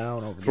 12-year-olds hunted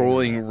down over the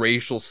throwing internet.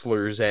 racial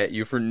slurs at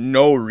you for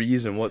no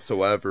reason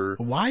whatsoever.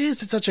 Why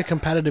is it such a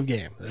competitive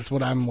game? That's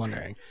what I'm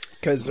wondering.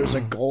 Because there's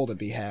a goal to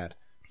be had.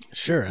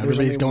 Sure,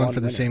 everybody's only going one for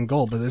the winner. same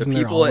goal, but The isn't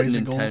there people at always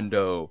a goal?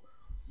 Nintendo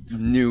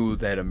knew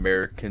that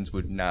Americans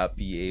would not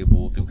be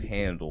able to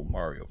handle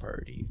Mario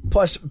Party.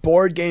 Plus,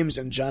 board games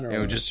in general It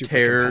would are just super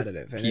tear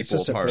competitive, and it's people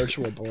just apart. a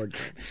virtual board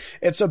game.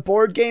 It's a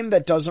board game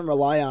that doesn't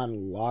rely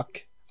on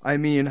luck. I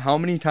mean, how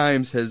many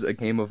times has a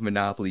game of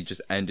Monopoly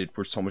just ended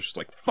where someone's just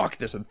like, fuck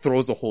this, and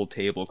throws the whole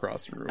table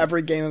across the room?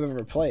 Every game I've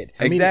ever played.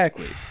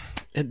 Exactly.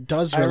 It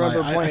does I rely.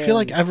 remember I feel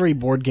like playing- every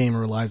board game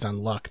relies on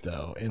luck,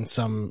 though, in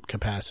some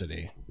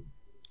capacity.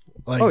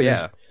 Like, Oh,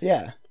 there's- yeah.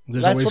 Yeah.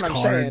 There's That's always what I'm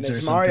saying. cards or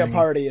Is Mario something.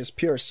 Party is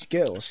pure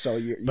skill, so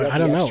you But have I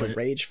don't the know, extra it-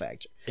 rage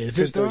factor. Is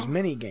Because it though? there's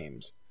mini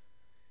games.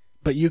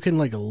 But you can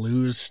like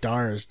lose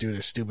stars due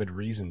to stupid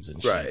reasons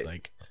and shit. Right.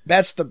 Like,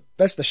 That's the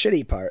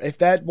shitty part. If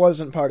that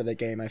wasn't part of the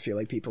game, I feel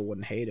like people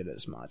wouldn't hate it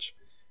as much.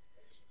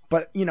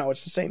 But you know,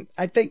 it's the same.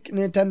 I think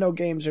Nintendo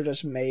games are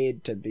just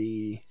made to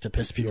be to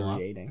piss people off.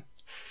 infuriating.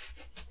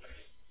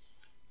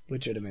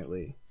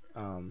 Legitimately.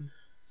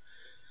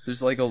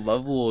 There's like a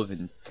level of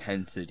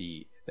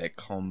intensity that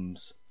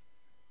comes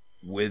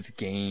with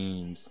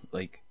games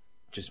like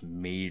just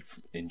made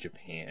in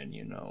Japan,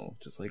 you know,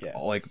 just like Yeah.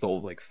 all like the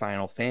old like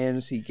Final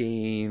Fantasy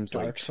games,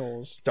 Dark like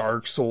Souls.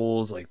 Dark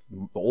Souls, like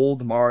the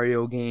old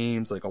Mario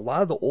games, like a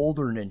lot of the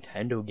older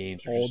Nintendo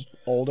games are just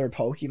Older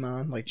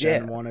Pokemon, like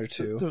Gen Yeah. 1 or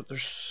 2. they're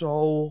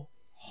so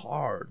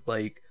hard.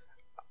 Like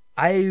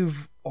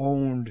I've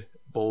owned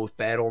both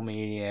Battle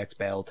Maniacs,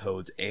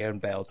 Battletoads,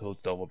 and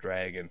Battletoads Double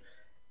Dragon,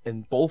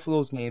 and both of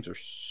those games are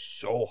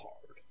so hard.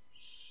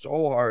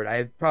 So hard.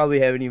 I probably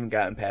haven't even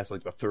gotten past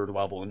like the 3rd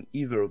level in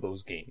either of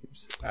those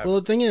games. Well,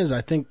 the thing is,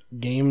 I think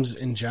games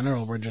in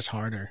general were just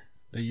harder.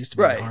 They used to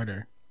be Right.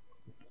 harder.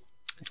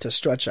 To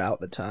stretch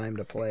out the time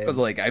to play. Because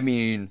like I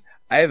mean,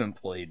 I haven't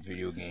played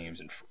video games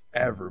in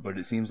forever, but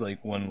it seems like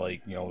when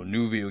like you know a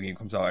new video game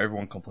comes out,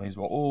 everyone complains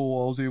about,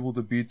 oh, I was able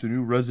to beat the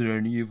new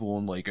Resident Evil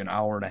in like an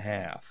hour and a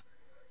half,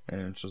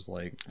 and it's just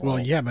like, Well,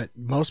 yeah, but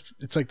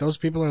it's like those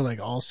people are like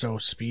also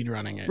speed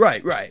running it.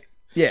 right,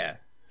 yeah.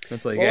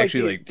 It's like Well,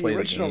 actually the play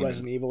original the game.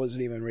 Resident Evil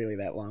isn't even really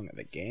that long of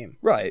a game.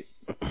 Right.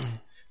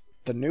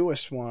 The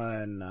newest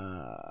one,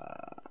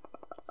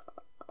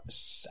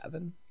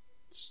 7?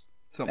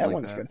 Something That like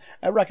one's that. good.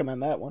 I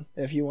recommend that one.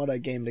 If you want a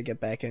game to get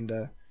back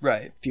into,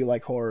 Right. if you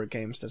like horror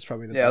games, that's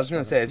probably the Yeah, I was best gonna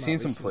one say I've that's seen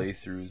come some out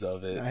recently. playthroughs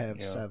of it. I have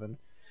you know. 7.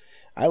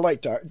 I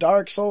like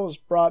Dark Souls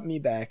brought me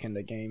back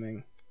into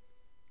gaming.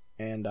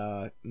 And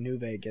New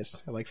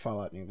Vegas. I like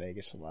Fallout New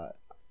Vegas a lot.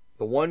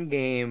 The one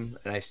game,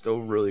 and I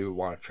still really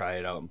want to try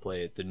it out and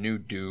play it, the new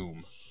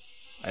Doom.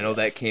 I know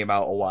that came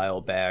out a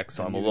while back,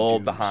 so I'm a New little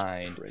Doom's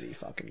behind. Pretty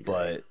fucking good.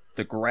 But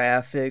the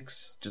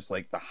graphics, just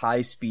like the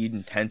high speed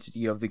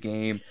intensity of the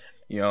game,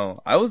 you know,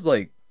 I was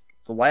like,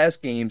 the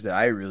last games that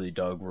I really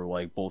dug were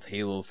like both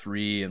Halo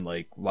 3 and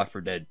like Left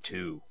 4 Dead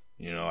 2.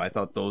 You know, I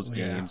thought those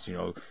games, you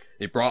know,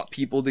 they brought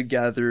people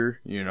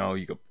together. You know,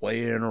 you could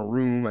play it in a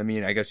room. I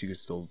mean, I guess you could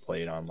still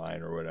play it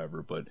online or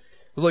whatever, but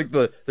it was like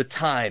the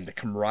time, the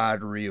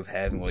camaraderie of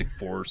having like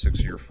 4 or 6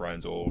 of your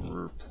friends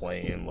over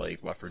playing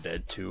like Left 4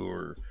 Dead 2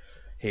 or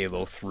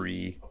Halo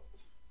 3.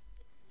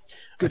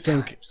 Good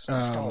times.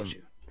 Nostalgia.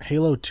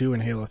 Halo 2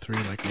 and Halo 3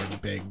 like were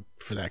big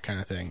for that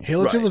kind of thing.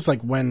 Halo 2 was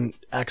like when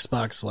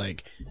Xbox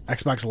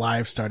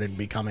Live started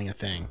becoming a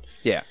thing.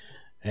 Yeah.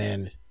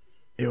 And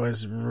it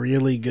was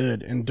really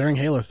good. And during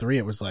Halo 3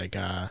 it was like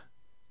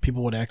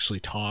people would actually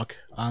talk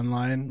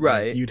online.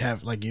 Right.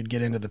 Like, you'd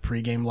get into the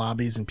pregame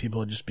lobbies and people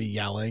would just be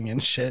yelling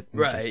and shit.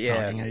 And just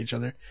talking at each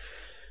other.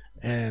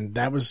 And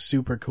that was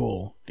super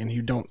cool. And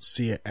you don't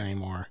see it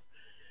anymore.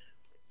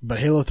 But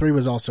Halo 3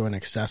 was also an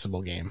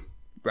accessible game.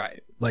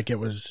 Right. Like, it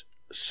was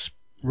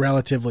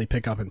relatively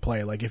pick up and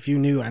play. Like, if you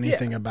knew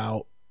anything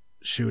about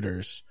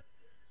shooters,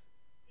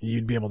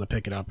 you'd be able to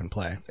pick it up and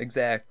play.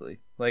 Exactly.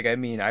 Like, I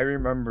mean, I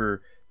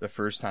remember the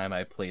first time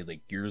I played,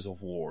 like, Gears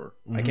of War.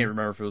 I can't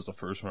remember if it was the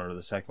first one or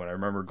the second one. I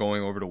remember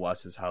going over to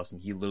Wes's house,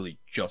 and he literally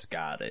just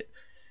got it.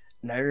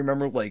 And I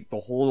remember, like,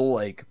 the whole,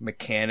 like,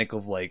 mechanic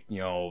of, like, you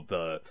know,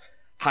 the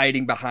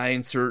hiding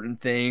behind certain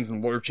things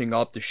and lurching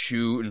up to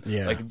shoot.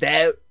 And, like,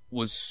 that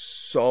was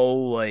so,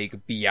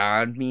 like,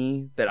 beyond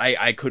me that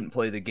I couldn't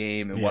play the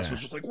game. And Wes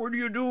was just like, what are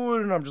you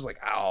doing? And I'm just like,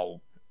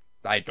 ow.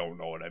 I don't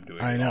know what I'm doing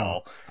I at know.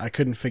 all. I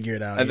couldn't figure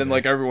it out. And then,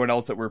 like, everyone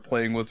else that we're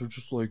playing with was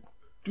just like,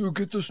 dude,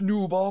 get this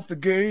noob off the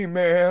game,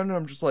 man. And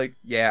I'm just like,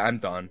 yeah, I'm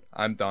done.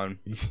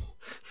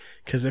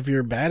 Because if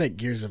you're bad at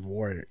Gears of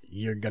War,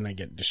 you're gonna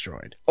get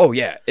destroyed. Oh,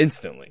 yeah,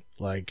 instantly.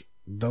 Like,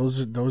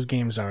 those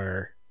games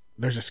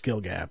there's a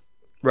skill gap.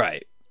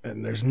 Right.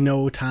 And there's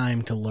no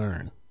time to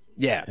learn.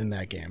 Yeah. In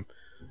that game.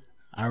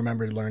 I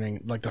remember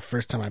learning, like, the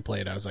first time I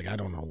played, I was like, I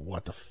don't know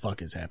what the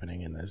fuck is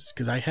happening in this.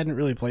 Because I hadn't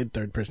really played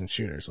third-person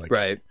shooters. Like,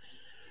 right.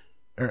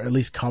 Or at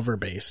least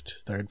cover-based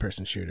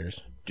third-person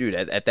shooters. Dude,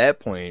 at that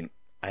point,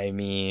 I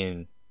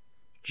mean,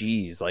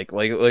 geez, like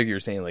you're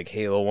saying, like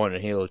Halo 1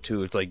 and Halo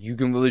 2, it's like you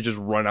can really just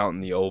run out in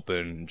the open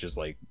and just,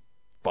 like,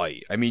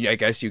 fight. I mean, I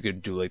guess you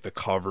could do, like, the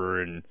cover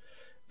and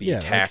be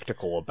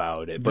tactical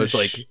about it. But it's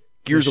like,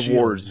 Gears of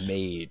War is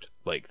made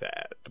like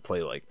that, to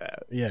play like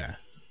that. Yeah.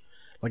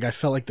 Like, I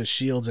felt like the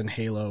shields in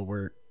Halo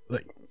were,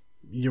 like,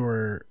 it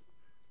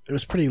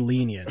was pretty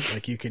lenient.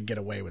 Like, you could get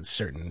away with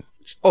certain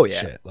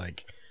shit.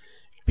 Like,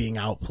 being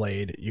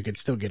outplayed, you could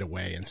still get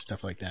away and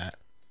stuff like that.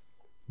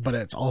 But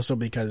it's also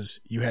because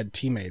you had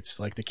teammates.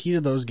 Like, the key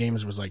to those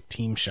games was, like,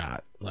 team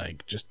shot.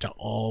 Like, just to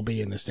all be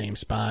in the same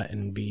spot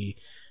and be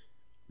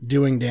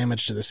doing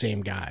damage to the same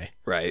guy.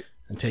 Right.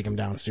 And take him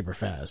down super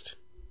fast.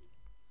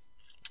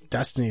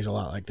 Destiny's a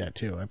lot like that,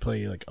 too. I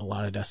play, like, a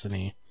lot of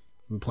Destiny.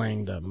 I'm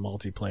playing the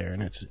multiplayer,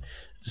 and it's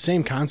the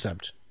same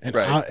concept. And,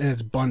 and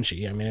it's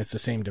Bungie. I mean, it's the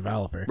same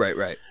developer.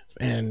 Right.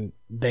 And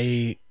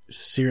they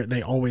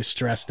always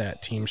stress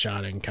that team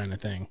shotting kind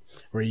of thing,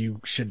 where you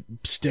should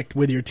stick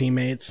with your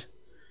teammates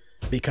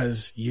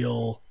because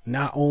you'll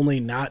not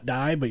only not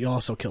die, but you'll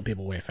also kill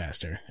people way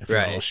faster if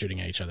you're all shooting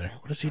at each other.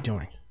 What is he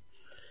doing?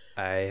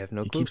 I have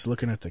no clue. He keeps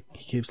looking into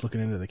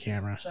the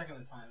camera. Checking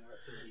the time.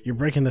 You're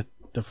breaking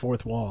the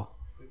fourth wall.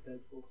 I think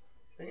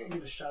I can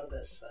get a shot of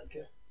this,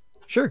 vodka.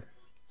 Sure.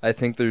 I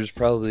think there's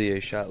probably a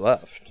shot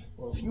left.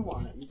 Well, if you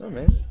want it, you can. Oh,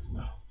 man.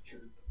 Oh, you're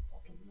the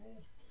fucking man.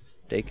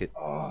 Take it.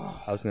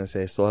 Oh. I was going to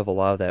say, I still have a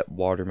lot of that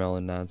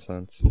watermelon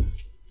nonsense.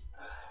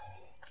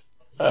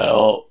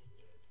 I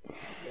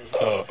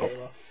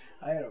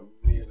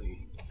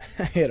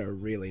had a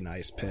really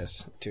nice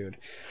piss, dude.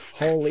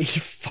 Holy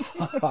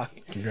fuck.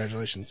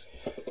 Congratulations.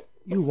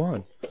 You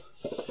won.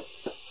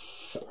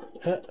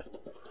 I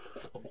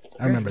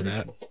remember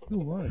that. You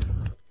won.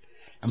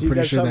 So you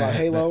guys talking about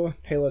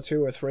Halo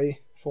 2 or 3,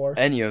 4?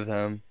 Any of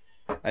them.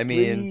 I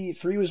mean...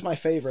 3 was my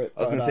favorite.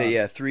 I was going to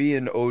say, 3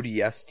 and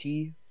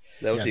ODST.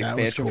 That was the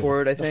expansion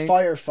for it, I think. The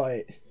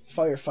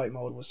firefight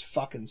mode was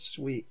fucking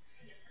sweet.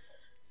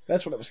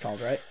 That's what it was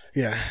called, right?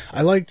 Yeah.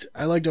 I liked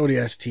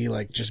ODST,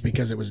 like, just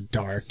because it was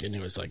dark and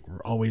it was, like,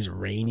 always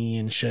rainy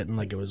and shit, and,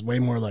 like, it was way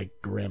more, like,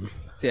 grim.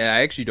 See,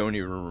 I actually don't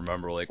even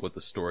remember, like, what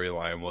the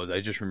storyline was.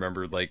 I just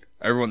remembered, like,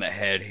 everyone that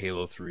had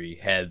Halo 3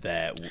 had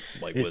that,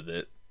 like, with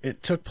it.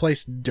 It took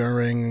place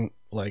during,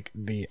 like,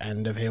 the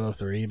end of Halo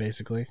 3,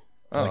 basically.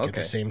 At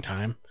the same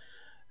time.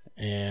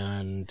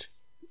 And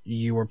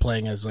you were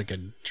playing as, like, a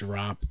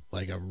drop,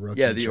 like a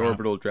rookie the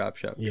orbital drop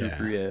shot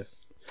trooper, yeah.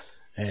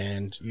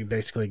 And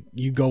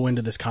you go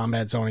into this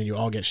combat zone and you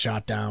all get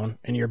shot down,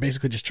 and you're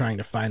basically just trying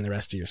to find the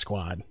rest of your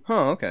squad.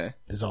 Huh, okay.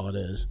 Is all it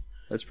is.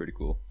 That's pretty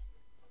cool.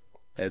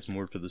 Adds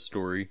more to the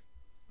story.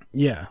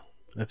 Yeah,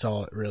 that's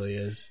all it really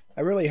is.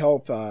 I really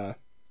hope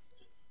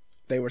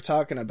they were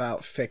talking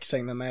about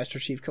fixing the Master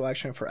Chief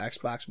Collection for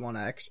Xbox One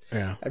X.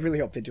 Yeah. I really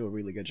hope they do a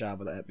really good job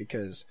of that,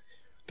 because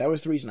that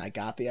was the reason I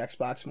got the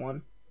Xbox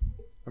One.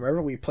 I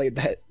remember we played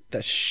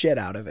the shit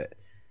out of it.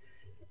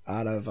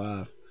 Out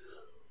of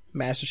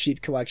Master Chief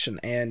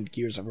Collection and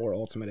Gears of War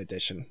Ultimate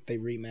Edition. They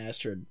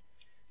remastered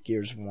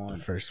Gears 1.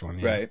 The first one,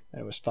 yeah. Right.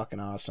 And it was fucking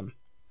awesome.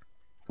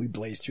 we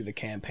blazed through the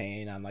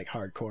campaign on like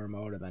hardcore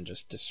mode and then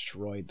just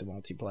destroyed the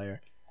multiplayer.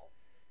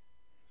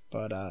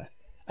 But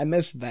I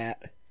miss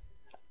that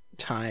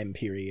time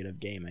period of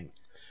gaming.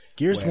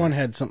 Gears 1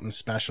 had something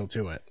special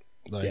to it.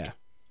 Like, Yeah.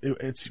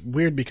 It's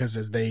weird because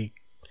as they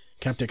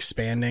kept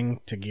expanding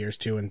to Gears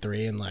 2 and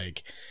 3 and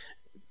like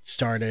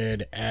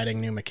started adding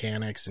new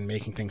mechanics and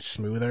making things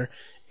smoother,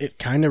 it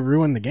kind of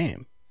ruined the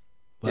game,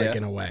 like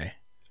in a way.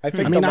 I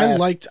think. I mean,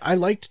 I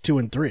liked 2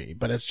 and 3,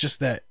 but it's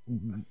just that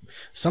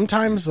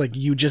sometimes like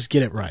you just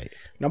get it right.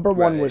 number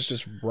 1 was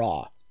just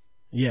raw.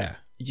 Yeah.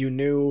 You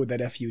knew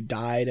that if you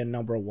died in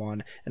number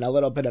 1 and a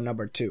little bit of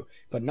number 2,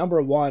 but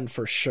number 1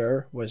 for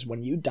sure was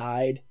when you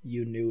died,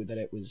 you knew that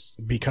it was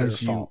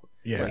Because your you, fault.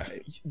 yeah.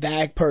 Right.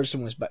 That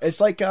person was, but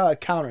it's like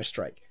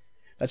Counter-Strike.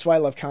 That's why I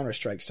love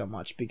Counter-Strike so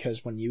much,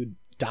 because when you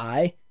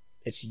die,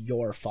 it's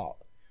your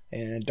fault.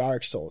 And in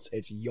Dark Souls,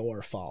 it's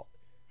your fault.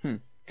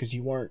 Because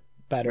you weren't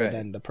better Right.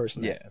 than the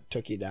person that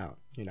took you down,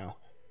 you know?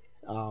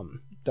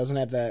 Doesn't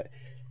have that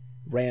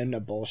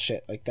random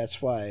bullshit. Like,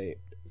 that's why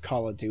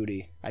Call of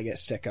Duty, I get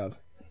sick of.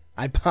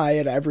 I buy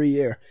it every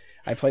year.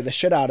 I play the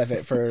shit out of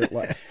it for,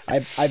 like,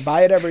 I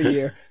buy it every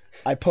year.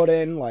 I put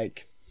in,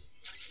 like,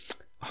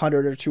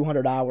 100 or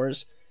 200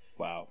 hours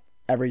Wow.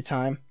 every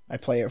time. I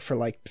play it for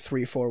like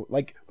 3-4,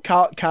 like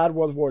COD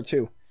World War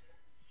II.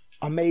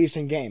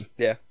 Amazing game,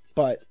 Yeah.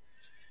 but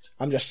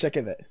I'm just sick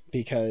of it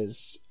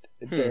because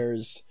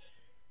there's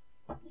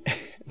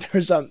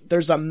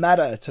a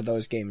meta to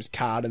those games,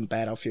 COD and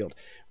Battlefield,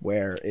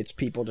 where it's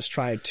people just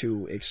trying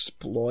to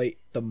exploit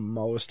the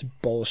most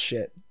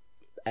bullshit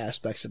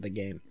aspects of the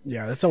game.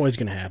 Yeah, that's always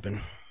going to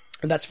happen.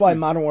 And that's why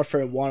Modern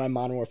Warfare 1 and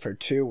Modern Warfare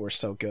 2 were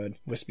so good,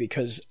 was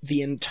because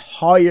the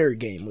entire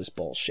game was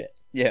bullshit.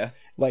 Yeah.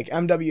 Like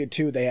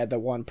MW2, they had the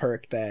one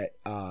perk that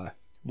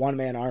One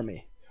Man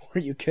Army,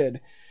 where you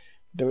could.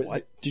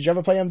 Did you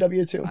ever play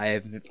MW2? I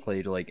haven't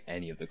played like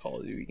any of the Call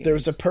of Duty games. There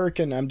was a perk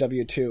in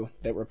MW2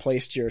 that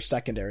replaced your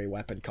secondary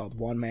weapon called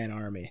One Man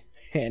Army,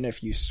 and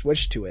if you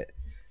switched to it,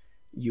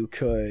 you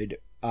could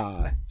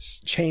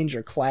change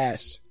your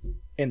class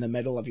in the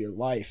middle of your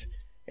life,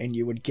 and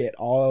you would get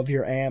all of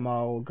your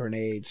ammo,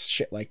 grenades,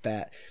 shit like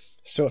that.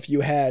 So if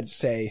you had,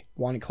 say,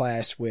 one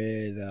class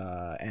with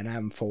an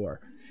M4,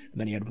 and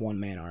then you had One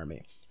Man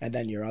Army, and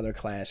then your other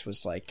class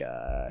was like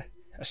a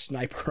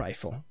sniper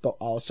rifle, but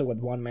also with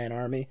One Man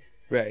Army,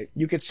 right.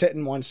 you could sit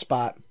in one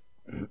spot,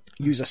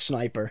 use a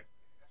sniper,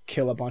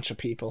 kill a bunch of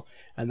people,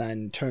 and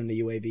then turn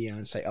the UAV on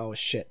and say, oh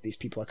shit, these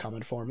people are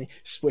coming for me.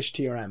 Switch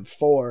to your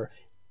M4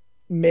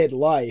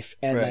 mid-life,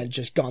 and Right. then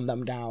just gun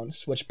them down.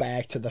 Switch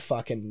back to the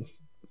fucking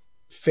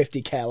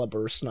 50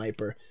 caliber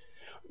sniper.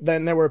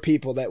 Then there were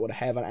people that would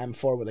have an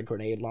M4 with a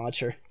grenade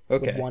launcher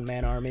with Okay. One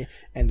Man Army,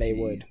 and they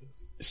would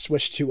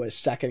switch to a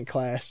second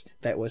class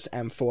that was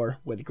M4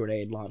 with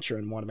grenade launcher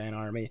and One Man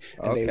Army,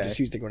 and they would Okay. just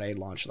use the grenade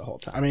launcher the whole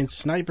time. I mean,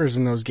 snipers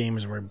in those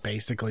games were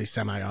basically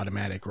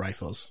semi-automatic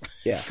rifles.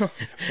 Yeah,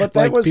 but that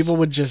Like, was people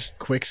would just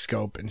quick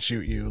scope and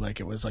shoot you like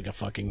it was like a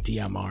fucking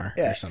DMR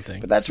or something.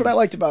 But that's what I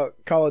liked about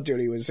Call of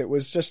Duty was it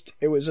was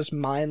just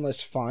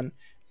mindless fun,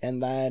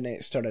 and then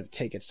it started to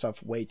take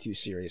itself way too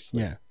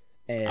seriously. Yeah.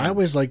 And I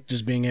always liked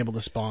just being able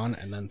to spawn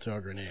and then throw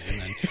a grenade and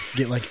then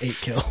get like 8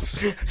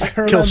 kills.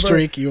 remember- Kill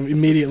streak, you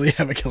immediately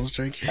have a kill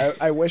streak.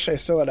 I wish I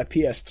still had a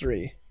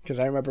PS3 because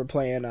I remember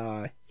playing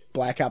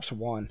Black Ops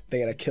 1. They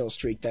had a kill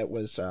streak that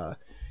was an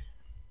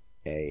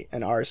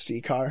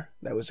RC car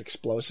that was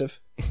explosive.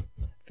 I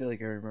feel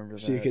like I remember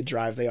that. So you could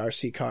drive the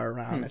RC car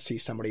around and see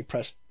somebody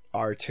press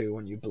R2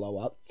 and you blow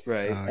up.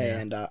 Right. Oh, yeah.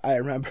 And I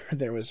remember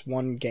there was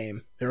one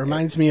game. It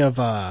reminds me of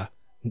 007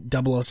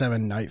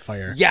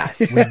 Nightfire.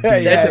 Yes. Yeah,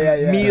 That's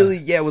yeah.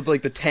 immediately, with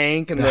like the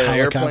tank and The the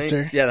helicopter?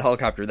 airplane. Yeah, the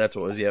helicopter. That's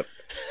what it was. Yep.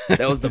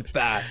 That was the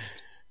best.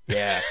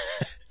 Yeah.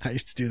 I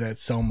used to do that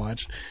so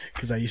much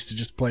because I used to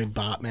just play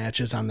bot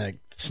matches on the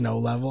snow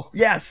level.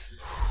 Yes.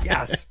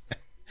 Yes.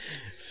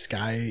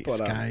 Sky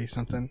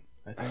something,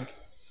 I think.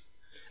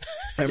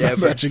 I Yeah, remember,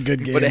 Such a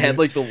good game. But it had dude.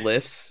 like the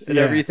lifts and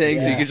Yeah. everything,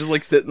 so you Yeah. could just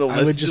like sit in the I lift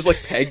would and just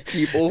like peg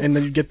people. and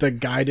then you get the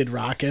guided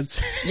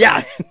rockets.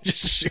 Yes. Just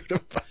shoot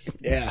them.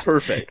 yeah.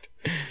 Perfect.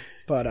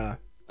 But I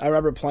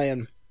remember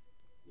playing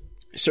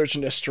Search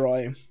and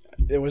Destroy.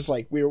 It was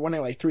like we were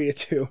winning like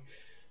 3-2,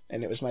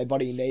 and it was my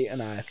buddy Nate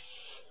and I.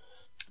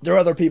 There were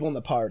other people in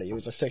the party. It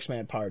was a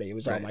 6-man party. It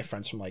was all Right. my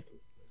friends from like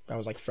I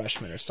was like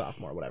freshman or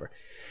sophomore, whatever.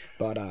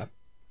 But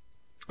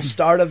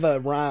start of the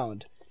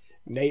round,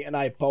 Nate and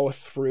I both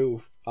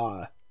threw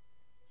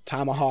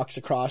tomahawks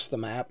across the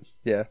map,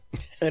 Yeah.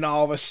 and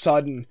all of a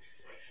sudden,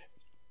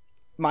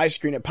 my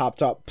screen had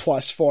popped up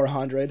plus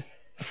 400,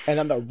 and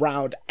then the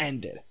round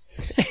ended.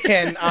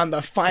 And on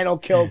the final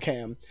kill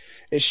cam,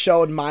 it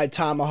showed my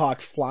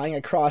tomahawk flying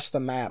across the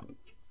map.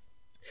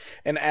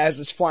 And as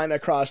it's flying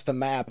across the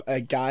map,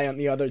 a guy on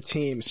the other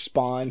team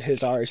spawned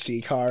his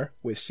RC car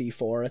with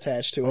C4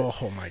 attached to it.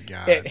 Oh my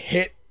god. It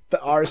hit the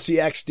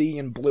RCXD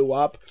and blew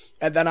up.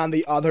 And then on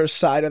the other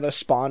side of the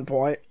spawn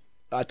point,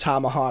 a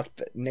tomahawk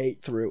that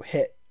Nate threw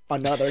hit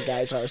another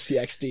guy's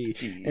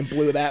RCXD and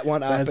blew that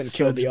one up That's and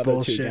killed the such other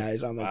bullshit. two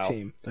guys on the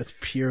team. That's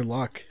pure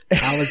luck.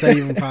 How is that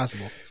even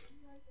possible?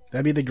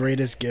 That'd be the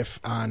greatest gif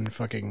on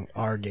fucking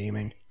R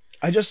gaming.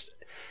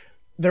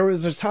 There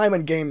was a time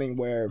in gaming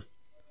where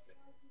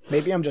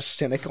maybe I'm just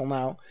cynical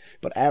now,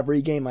 but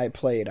every game I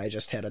played, I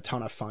just had a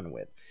ton of fun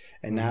with.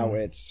 And now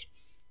it's,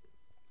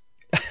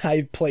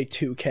 I play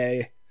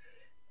 2K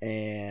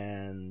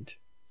and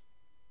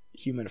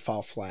Human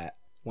Fall Flat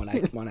when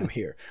I'm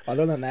here.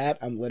 Other than that,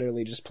 I'm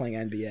literally just playing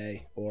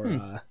NBA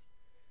or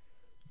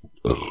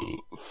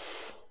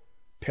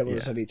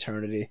Pillars of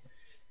Eternity.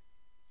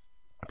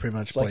 I pretty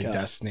much It's play like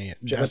Destiny.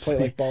 Did you ever play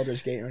like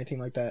Baldur's Gate or anything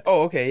like that?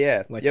 Oh, okay,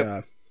 yeah. Like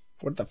yep.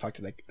 what the fuck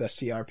did the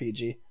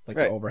CRPG, like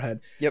Right. the overhead?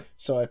 Yep.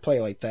 So I play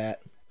like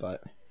that,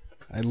 but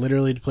I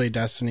literally play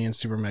Destiny and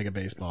Super Mega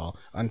Baseball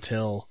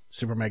until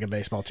Super Mega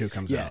Baseball 2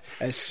 comes yeah, out.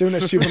 as soon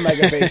as Super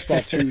Mega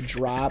Baseball 2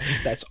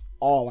 drops, that's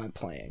all I'm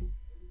playing.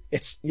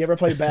 You ever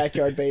play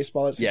Backyard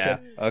Baseball as a Yeah.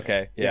 kid?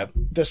 Okay. Yeah.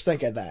 Just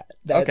think of that.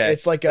 Okay,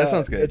 It's like that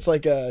sounds good. It's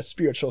like a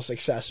spiritual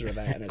successor to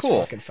that, and it's Cool.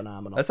 fucking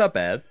phenomenal. That's not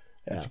bad.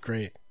 It's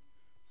great.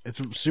 It's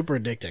super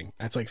addicting.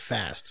 It's like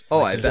fast.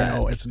 Oh, Like, I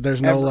there's bet.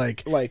 there's no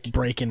like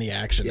break in the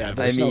action. yeah, ever.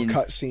 there's I mean- no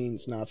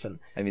cutscenes, nothing.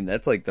 I mean,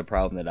 that's like the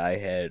problem that I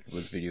had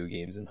with video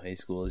games in high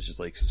school. Is just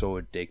like so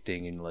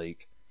addicting and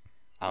like,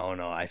 I don't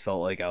know. I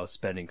felt like I was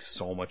spending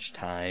so much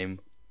time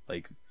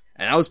like,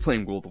 and I was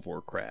playing World of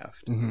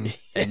Warcraft, and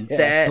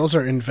that Those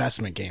are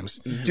investment games.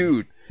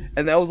 dude,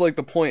 and that was like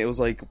the point. It was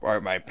like, all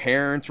right, my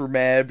parents were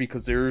mad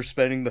because they were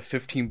spending the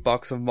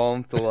 $15 a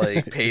month to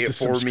like pay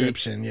It's it a for me.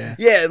 subscription, yeah.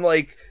 Yeah, and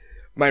like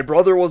my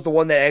brother was the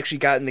one that actually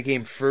got in the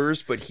game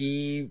first, but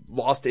he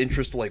lost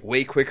interest like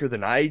way quicker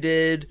than I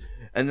did.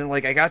 And then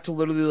like I got to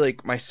literally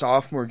like my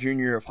sophomore,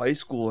 junior year of high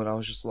school, and I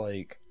was just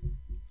like,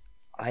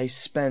 I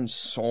spend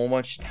so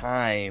much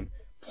time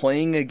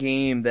playing a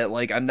game that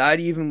like I'm not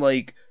even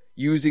like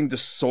using to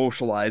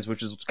socialize,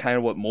 which is kind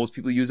of what most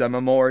people use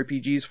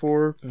MMORPGs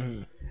for.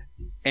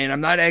 And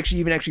I'm not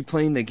actually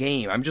playing the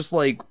game. I'm just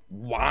like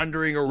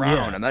wandering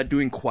around. Yeah. I'm not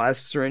doing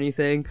quests or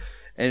anything.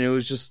 And it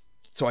was just,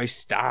 so I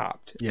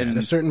stopped. Yeah, and at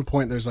a certain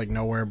point, there's like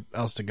nowhere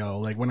else to go.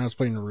 Like when I was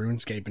playing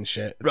RuneScape and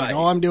shit, it's Right. like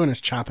all I'm doing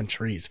is chopping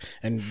trees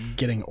and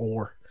getting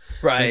ore.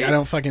 right. Like, I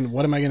don't fucking.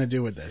 What am I gonna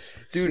do with this?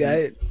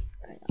 Dude,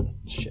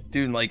 Shit.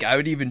 dude, like I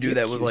would even do Get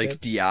that with like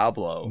Q-tips.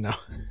 Diablo. No.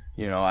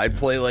 You know, I'd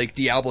play like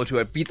Diablo 2.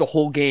 I'd beat the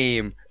whole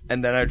game.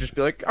 And then I'd just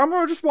be like, I'm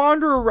gonna just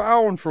wander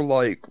around for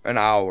like an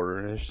hour.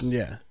 And it's just,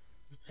 Yeah.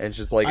 and it's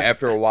just like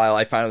after a while,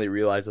 I finally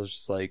realized I was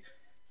just like,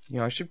 you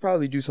know, I should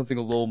probably do something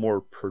a little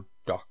more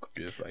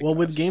productive. I Well,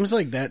 with guess. games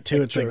like that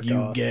too, it's like jerk you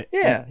off. get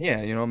Yeah,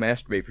 you know,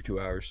 masturbate for 2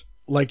 hours.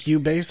 like you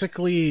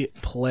basically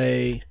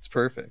play It's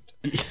perfect.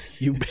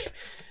 you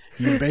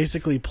you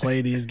basically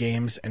play these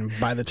games, and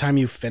by the time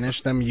you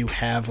finish them, you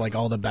have like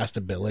all the best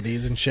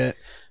abilities and shit.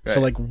 So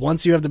Right. like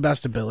once you have the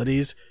best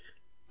abilities,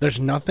 there's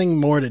nothing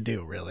more to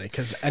do really,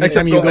 because anytime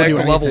Except you go go back do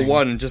to anything, level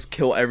 1 and just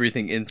kill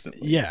everything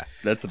instantly. yeah,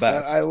 That's the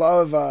best. I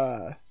love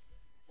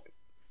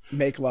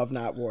Make Love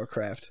Not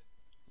Warcraft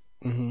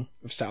hmm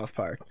of South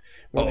Park,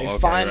 where Oh, they okay,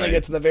 finally right.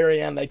 get to the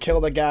very end. They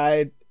kill the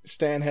guy.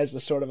 Stan has the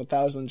sword of a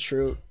thousand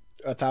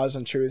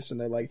truths,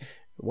 and they're like,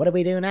 "What do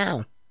we do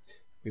now?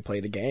 We play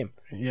the game."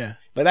 yeah.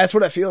 But that's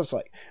what it feels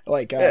like.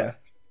 Like, Yeah.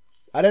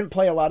 I didn't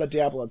play a lot of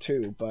Diablo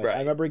 2, but Right. I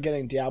remember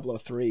getting Diablo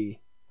 3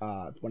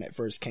 when it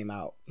first came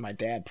out. My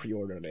dad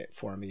pre-ordered it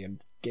for me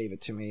and gave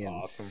it to me. And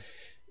Awesome.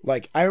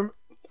 like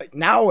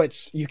now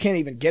it's you can't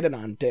even get it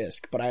on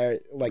disc, but I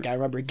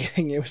remember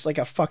getting it was like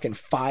a fucking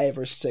 5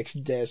 or 6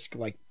 disc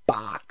like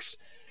box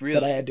Really?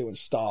 that I had to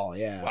install.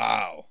 Yeah,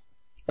 Wow.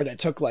 and it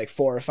took like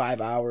 4 or 5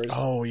 hours.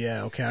 Oh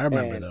yeah, okay, I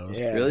remember And,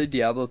 those. yeah. Really?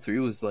 Diablo 3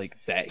 was like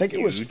that I think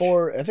it was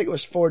 4. I think it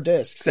was 4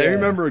 discs. 'Cause I yeah.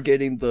 remember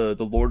getting the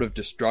Lord of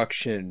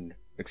Destruction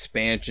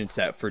expansion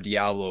set for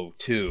Diablo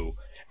 2,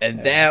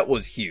 and that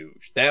was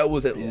huge. That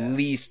was at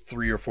least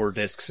 3 or 4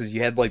 discs, because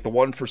you had like the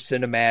one for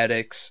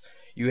cinematics,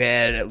 you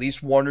had at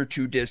least 1 or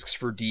 2 discs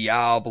for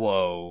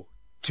Diablo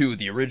 2,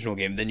 the original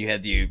game, then you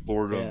had the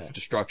Lord of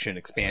Destruction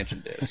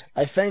expansion disc.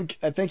 I think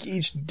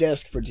each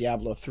disc for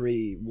Diablo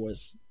 3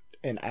 was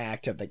an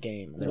act of the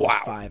game. There Wow.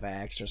 were 5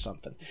 acts or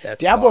something.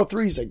 That's Diablo fucked.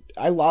 3 is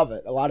I love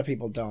it. A lot of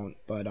people don't,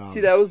 but See,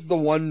 that was the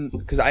one,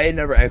 because I had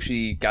never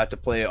actually got to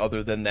play it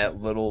other than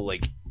that little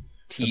like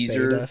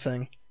teaser. beta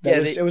thing. Yeah,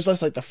 It was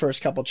just like the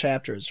first couple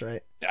chapters,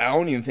 right? I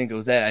don't even think it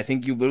was that. I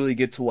think you literally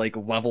get to like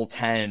level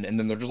 10, and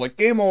then they're just like,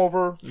 game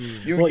over.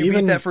 You Well, beat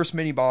even- that first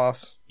mini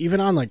boss. Even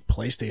on like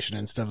PlayStation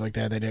and stuff like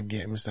that, they'd have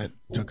games that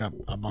took up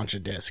a bunch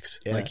of discs.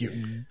 Yeah. Like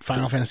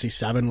Final Fantasy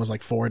VII was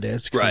like 4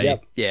 discs. Right.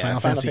 Yep. Yeah.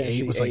 Final Fantasy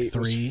VIII was like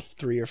 3.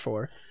 3 or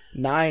 4.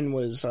 9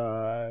 was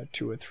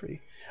 2 or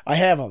 3. I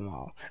have them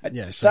all.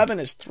 Yeah, it's 7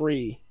 is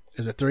 3.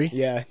 Is it 3?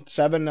 Yeah,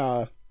 7.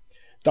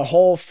 The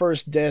whole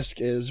first disc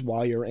is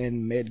while you're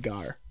in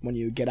Midgar. When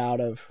you get out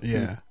of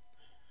Yeah.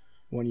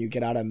 When you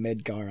get out of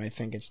Midgar, I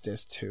think it's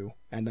disc 2,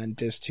 and then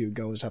disc 2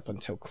 goes up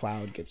until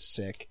Cloud gets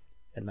sick,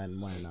 and then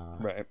when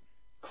Right.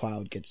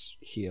 Cloud gets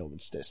healed,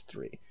 it's disc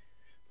 3.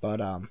 But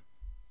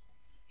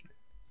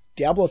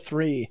Diablo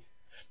 3,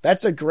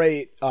 That's a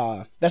great.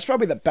 That's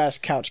probably the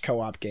best couch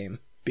co-op game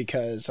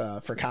because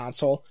for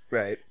console.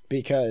 Right.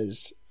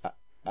 Because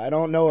I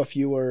don't know if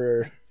you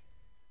were.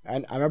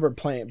 I remember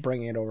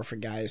bringing it over for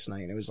guys'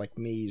 night. And it was like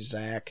me,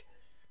 Zach,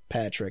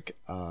 Patrick,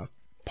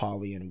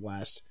 Paulie, and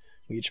Wes.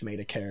 We each made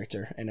a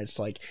character, and it's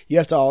like you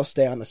have to all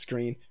stay on the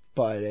screen,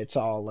 but it's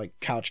all like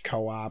couch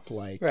co-op,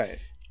 like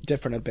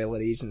different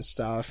abilities and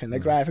stuff. And the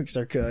graphics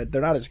are good.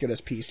 They're not as good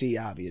as PC,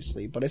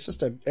 obviously, but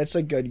it's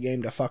a good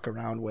game to fuck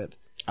around with.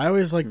 I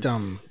always liked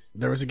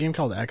there was a game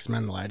called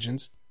X-Men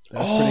Legends. That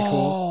was pretty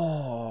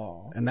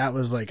cool. And that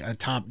was like a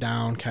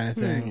top-down kind of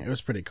thing. It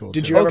was pretty cool.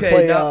 Did you ever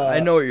play? Now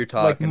I know what you're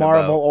talking like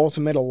Marvel about.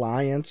 Ultimate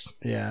Alliance.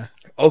 Yeah.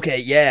 Okay,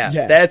 yeah.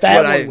 That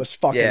one was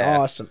fucking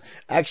awesome.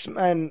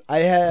 X-Men. I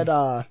had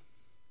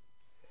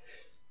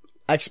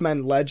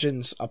X-Men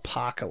Legends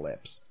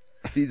Apocalypse.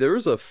 See, there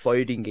was a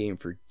fighting game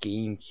for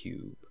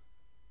GameCube.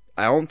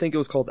 I don't think it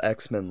was called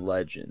X-Men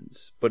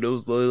Legends, but it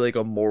was literally like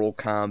a Mortal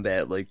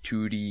Kombat, like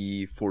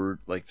 2D for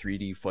like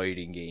 3D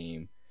fighting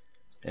game,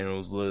 and it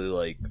was literally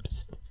like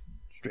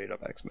straight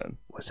up X-Men.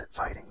 Was it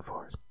Fighting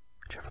Force?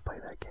 Did you ever play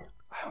that game?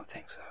 I don't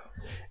think so.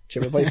 Did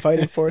you ever play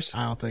Fighting Force?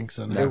 I don't think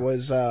so. No. It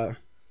was a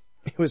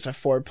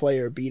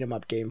 4-player beat 'em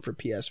up game for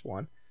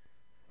PS1.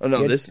 Oh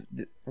no, this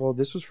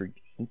was for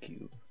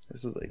GameCube.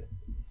 This was like.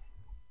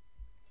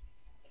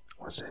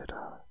 Was it?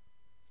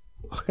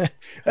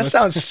 That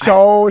sounds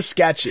so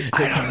sketchy.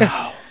 I don't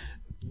know.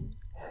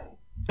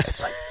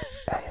 It's like,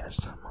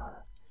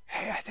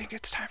 Hey, I think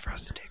it's time for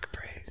us to take a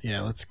break.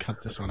 Yeah, let's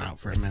cut this one out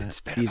for a minute. It's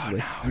been Easily.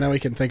 about an hour. And then we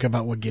can think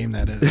about what game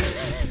that is.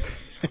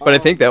 But I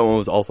think that one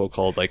was also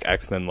called like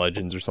X-Men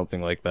Legends or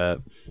something like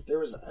that. There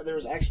was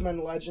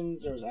X-Men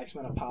Legends. There was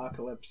X-Men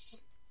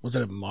Apocalypse. Was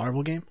it a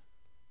Marvel game?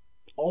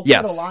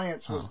 Ultimate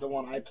Alliance was the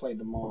one I played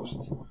the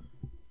most.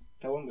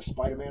 That one with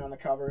Spider-Man on the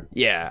cover.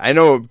 Yeah, I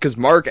know because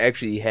Mark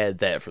actually had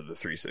that for the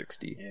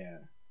 360. Yeah.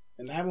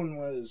 And that one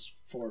was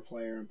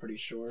 4-player, I'm pretty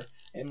sure.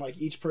 And like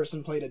each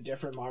person played a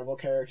different Marvel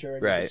character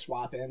and you could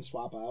swap in,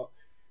 swap out.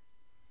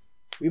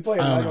 We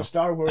played Lego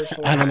Star Wars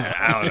for like an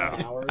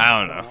hour. I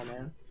don't know.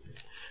 Man.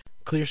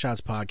 Clear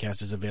Shots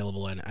Podcast is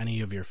available on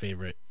any of your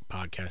favorite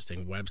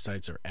podcasting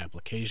websites or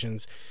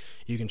applications.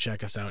 You can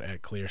check us out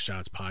at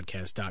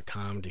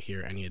clearshotspodcast.com to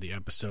hear any of the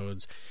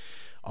episodes.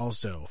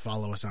 Also,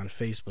 follow us on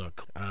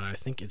Facebook. I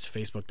think it's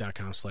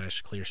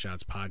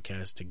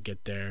facebook.com/clearshotspodcast to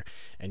get there.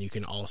 And you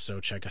can also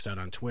check us out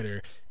on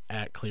Twitter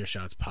at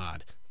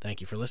clearshotspod. Thank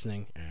you for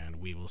listening, and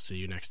we will see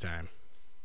you next time.